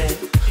find it.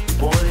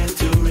 Wanting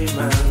to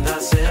remind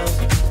ourselves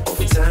of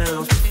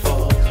times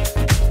before.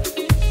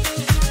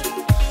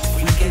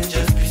 We can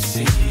just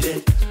precede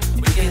it.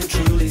 We can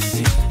truly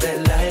see that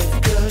life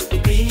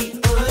could be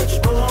much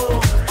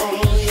more.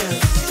 Oh yeah,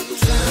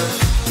 times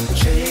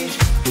change.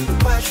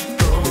 What you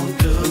gon'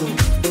 do?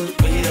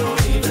 We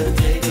don't even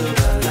think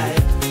about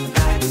life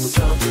like it's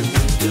something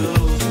we do.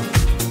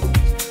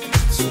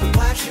 So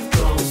what you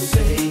gon'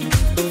 say?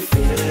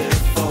 Feeling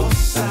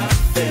false, I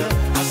felt,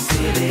 I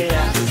said it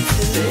happen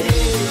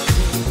today.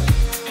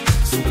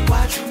 So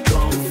what you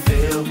gon'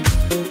 feel?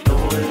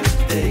 Knowing the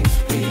things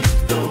we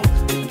know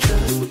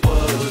just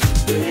was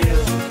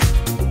real.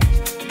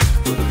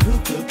 But who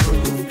could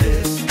prove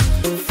this?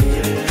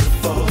 Feeling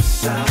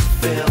false, I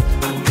felt,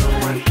 I know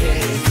I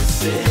can't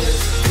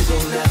resist. We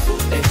gon' laugh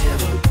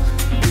forever.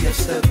 We have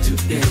stuck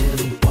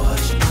together.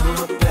 Watch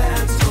our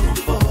paths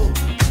unfold.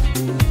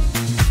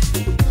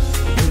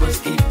 We must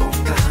keep on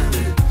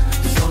climbing,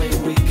 'cause only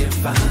we can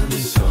find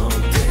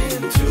something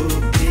to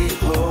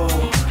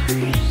behold.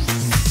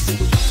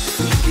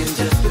 We can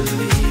just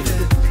believe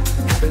it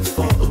happens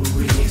for a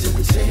reason.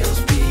 Tales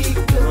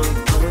become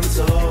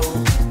untold.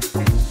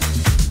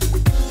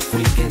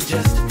 We can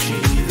just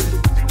achieve it.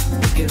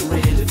 We can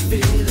really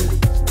feel it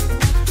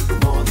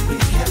more than we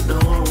have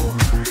known.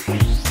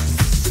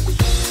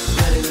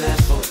 Let it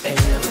last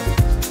forever.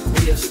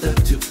 We have stuck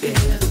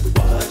together.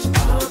 Watch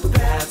our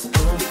paths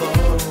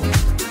unfold.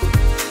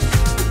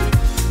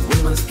 We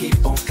must keep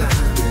on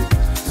climbing,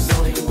 'cause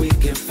only we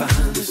can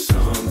find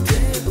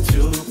something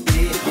to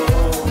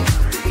behold.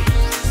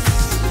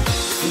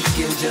 We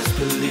can just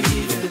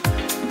believe it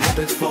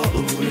happens for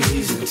a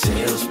reason.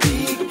 Tales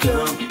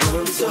become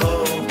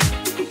untold.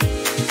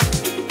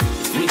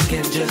 We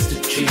can just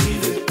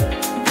achieve it.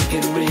 We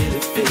can really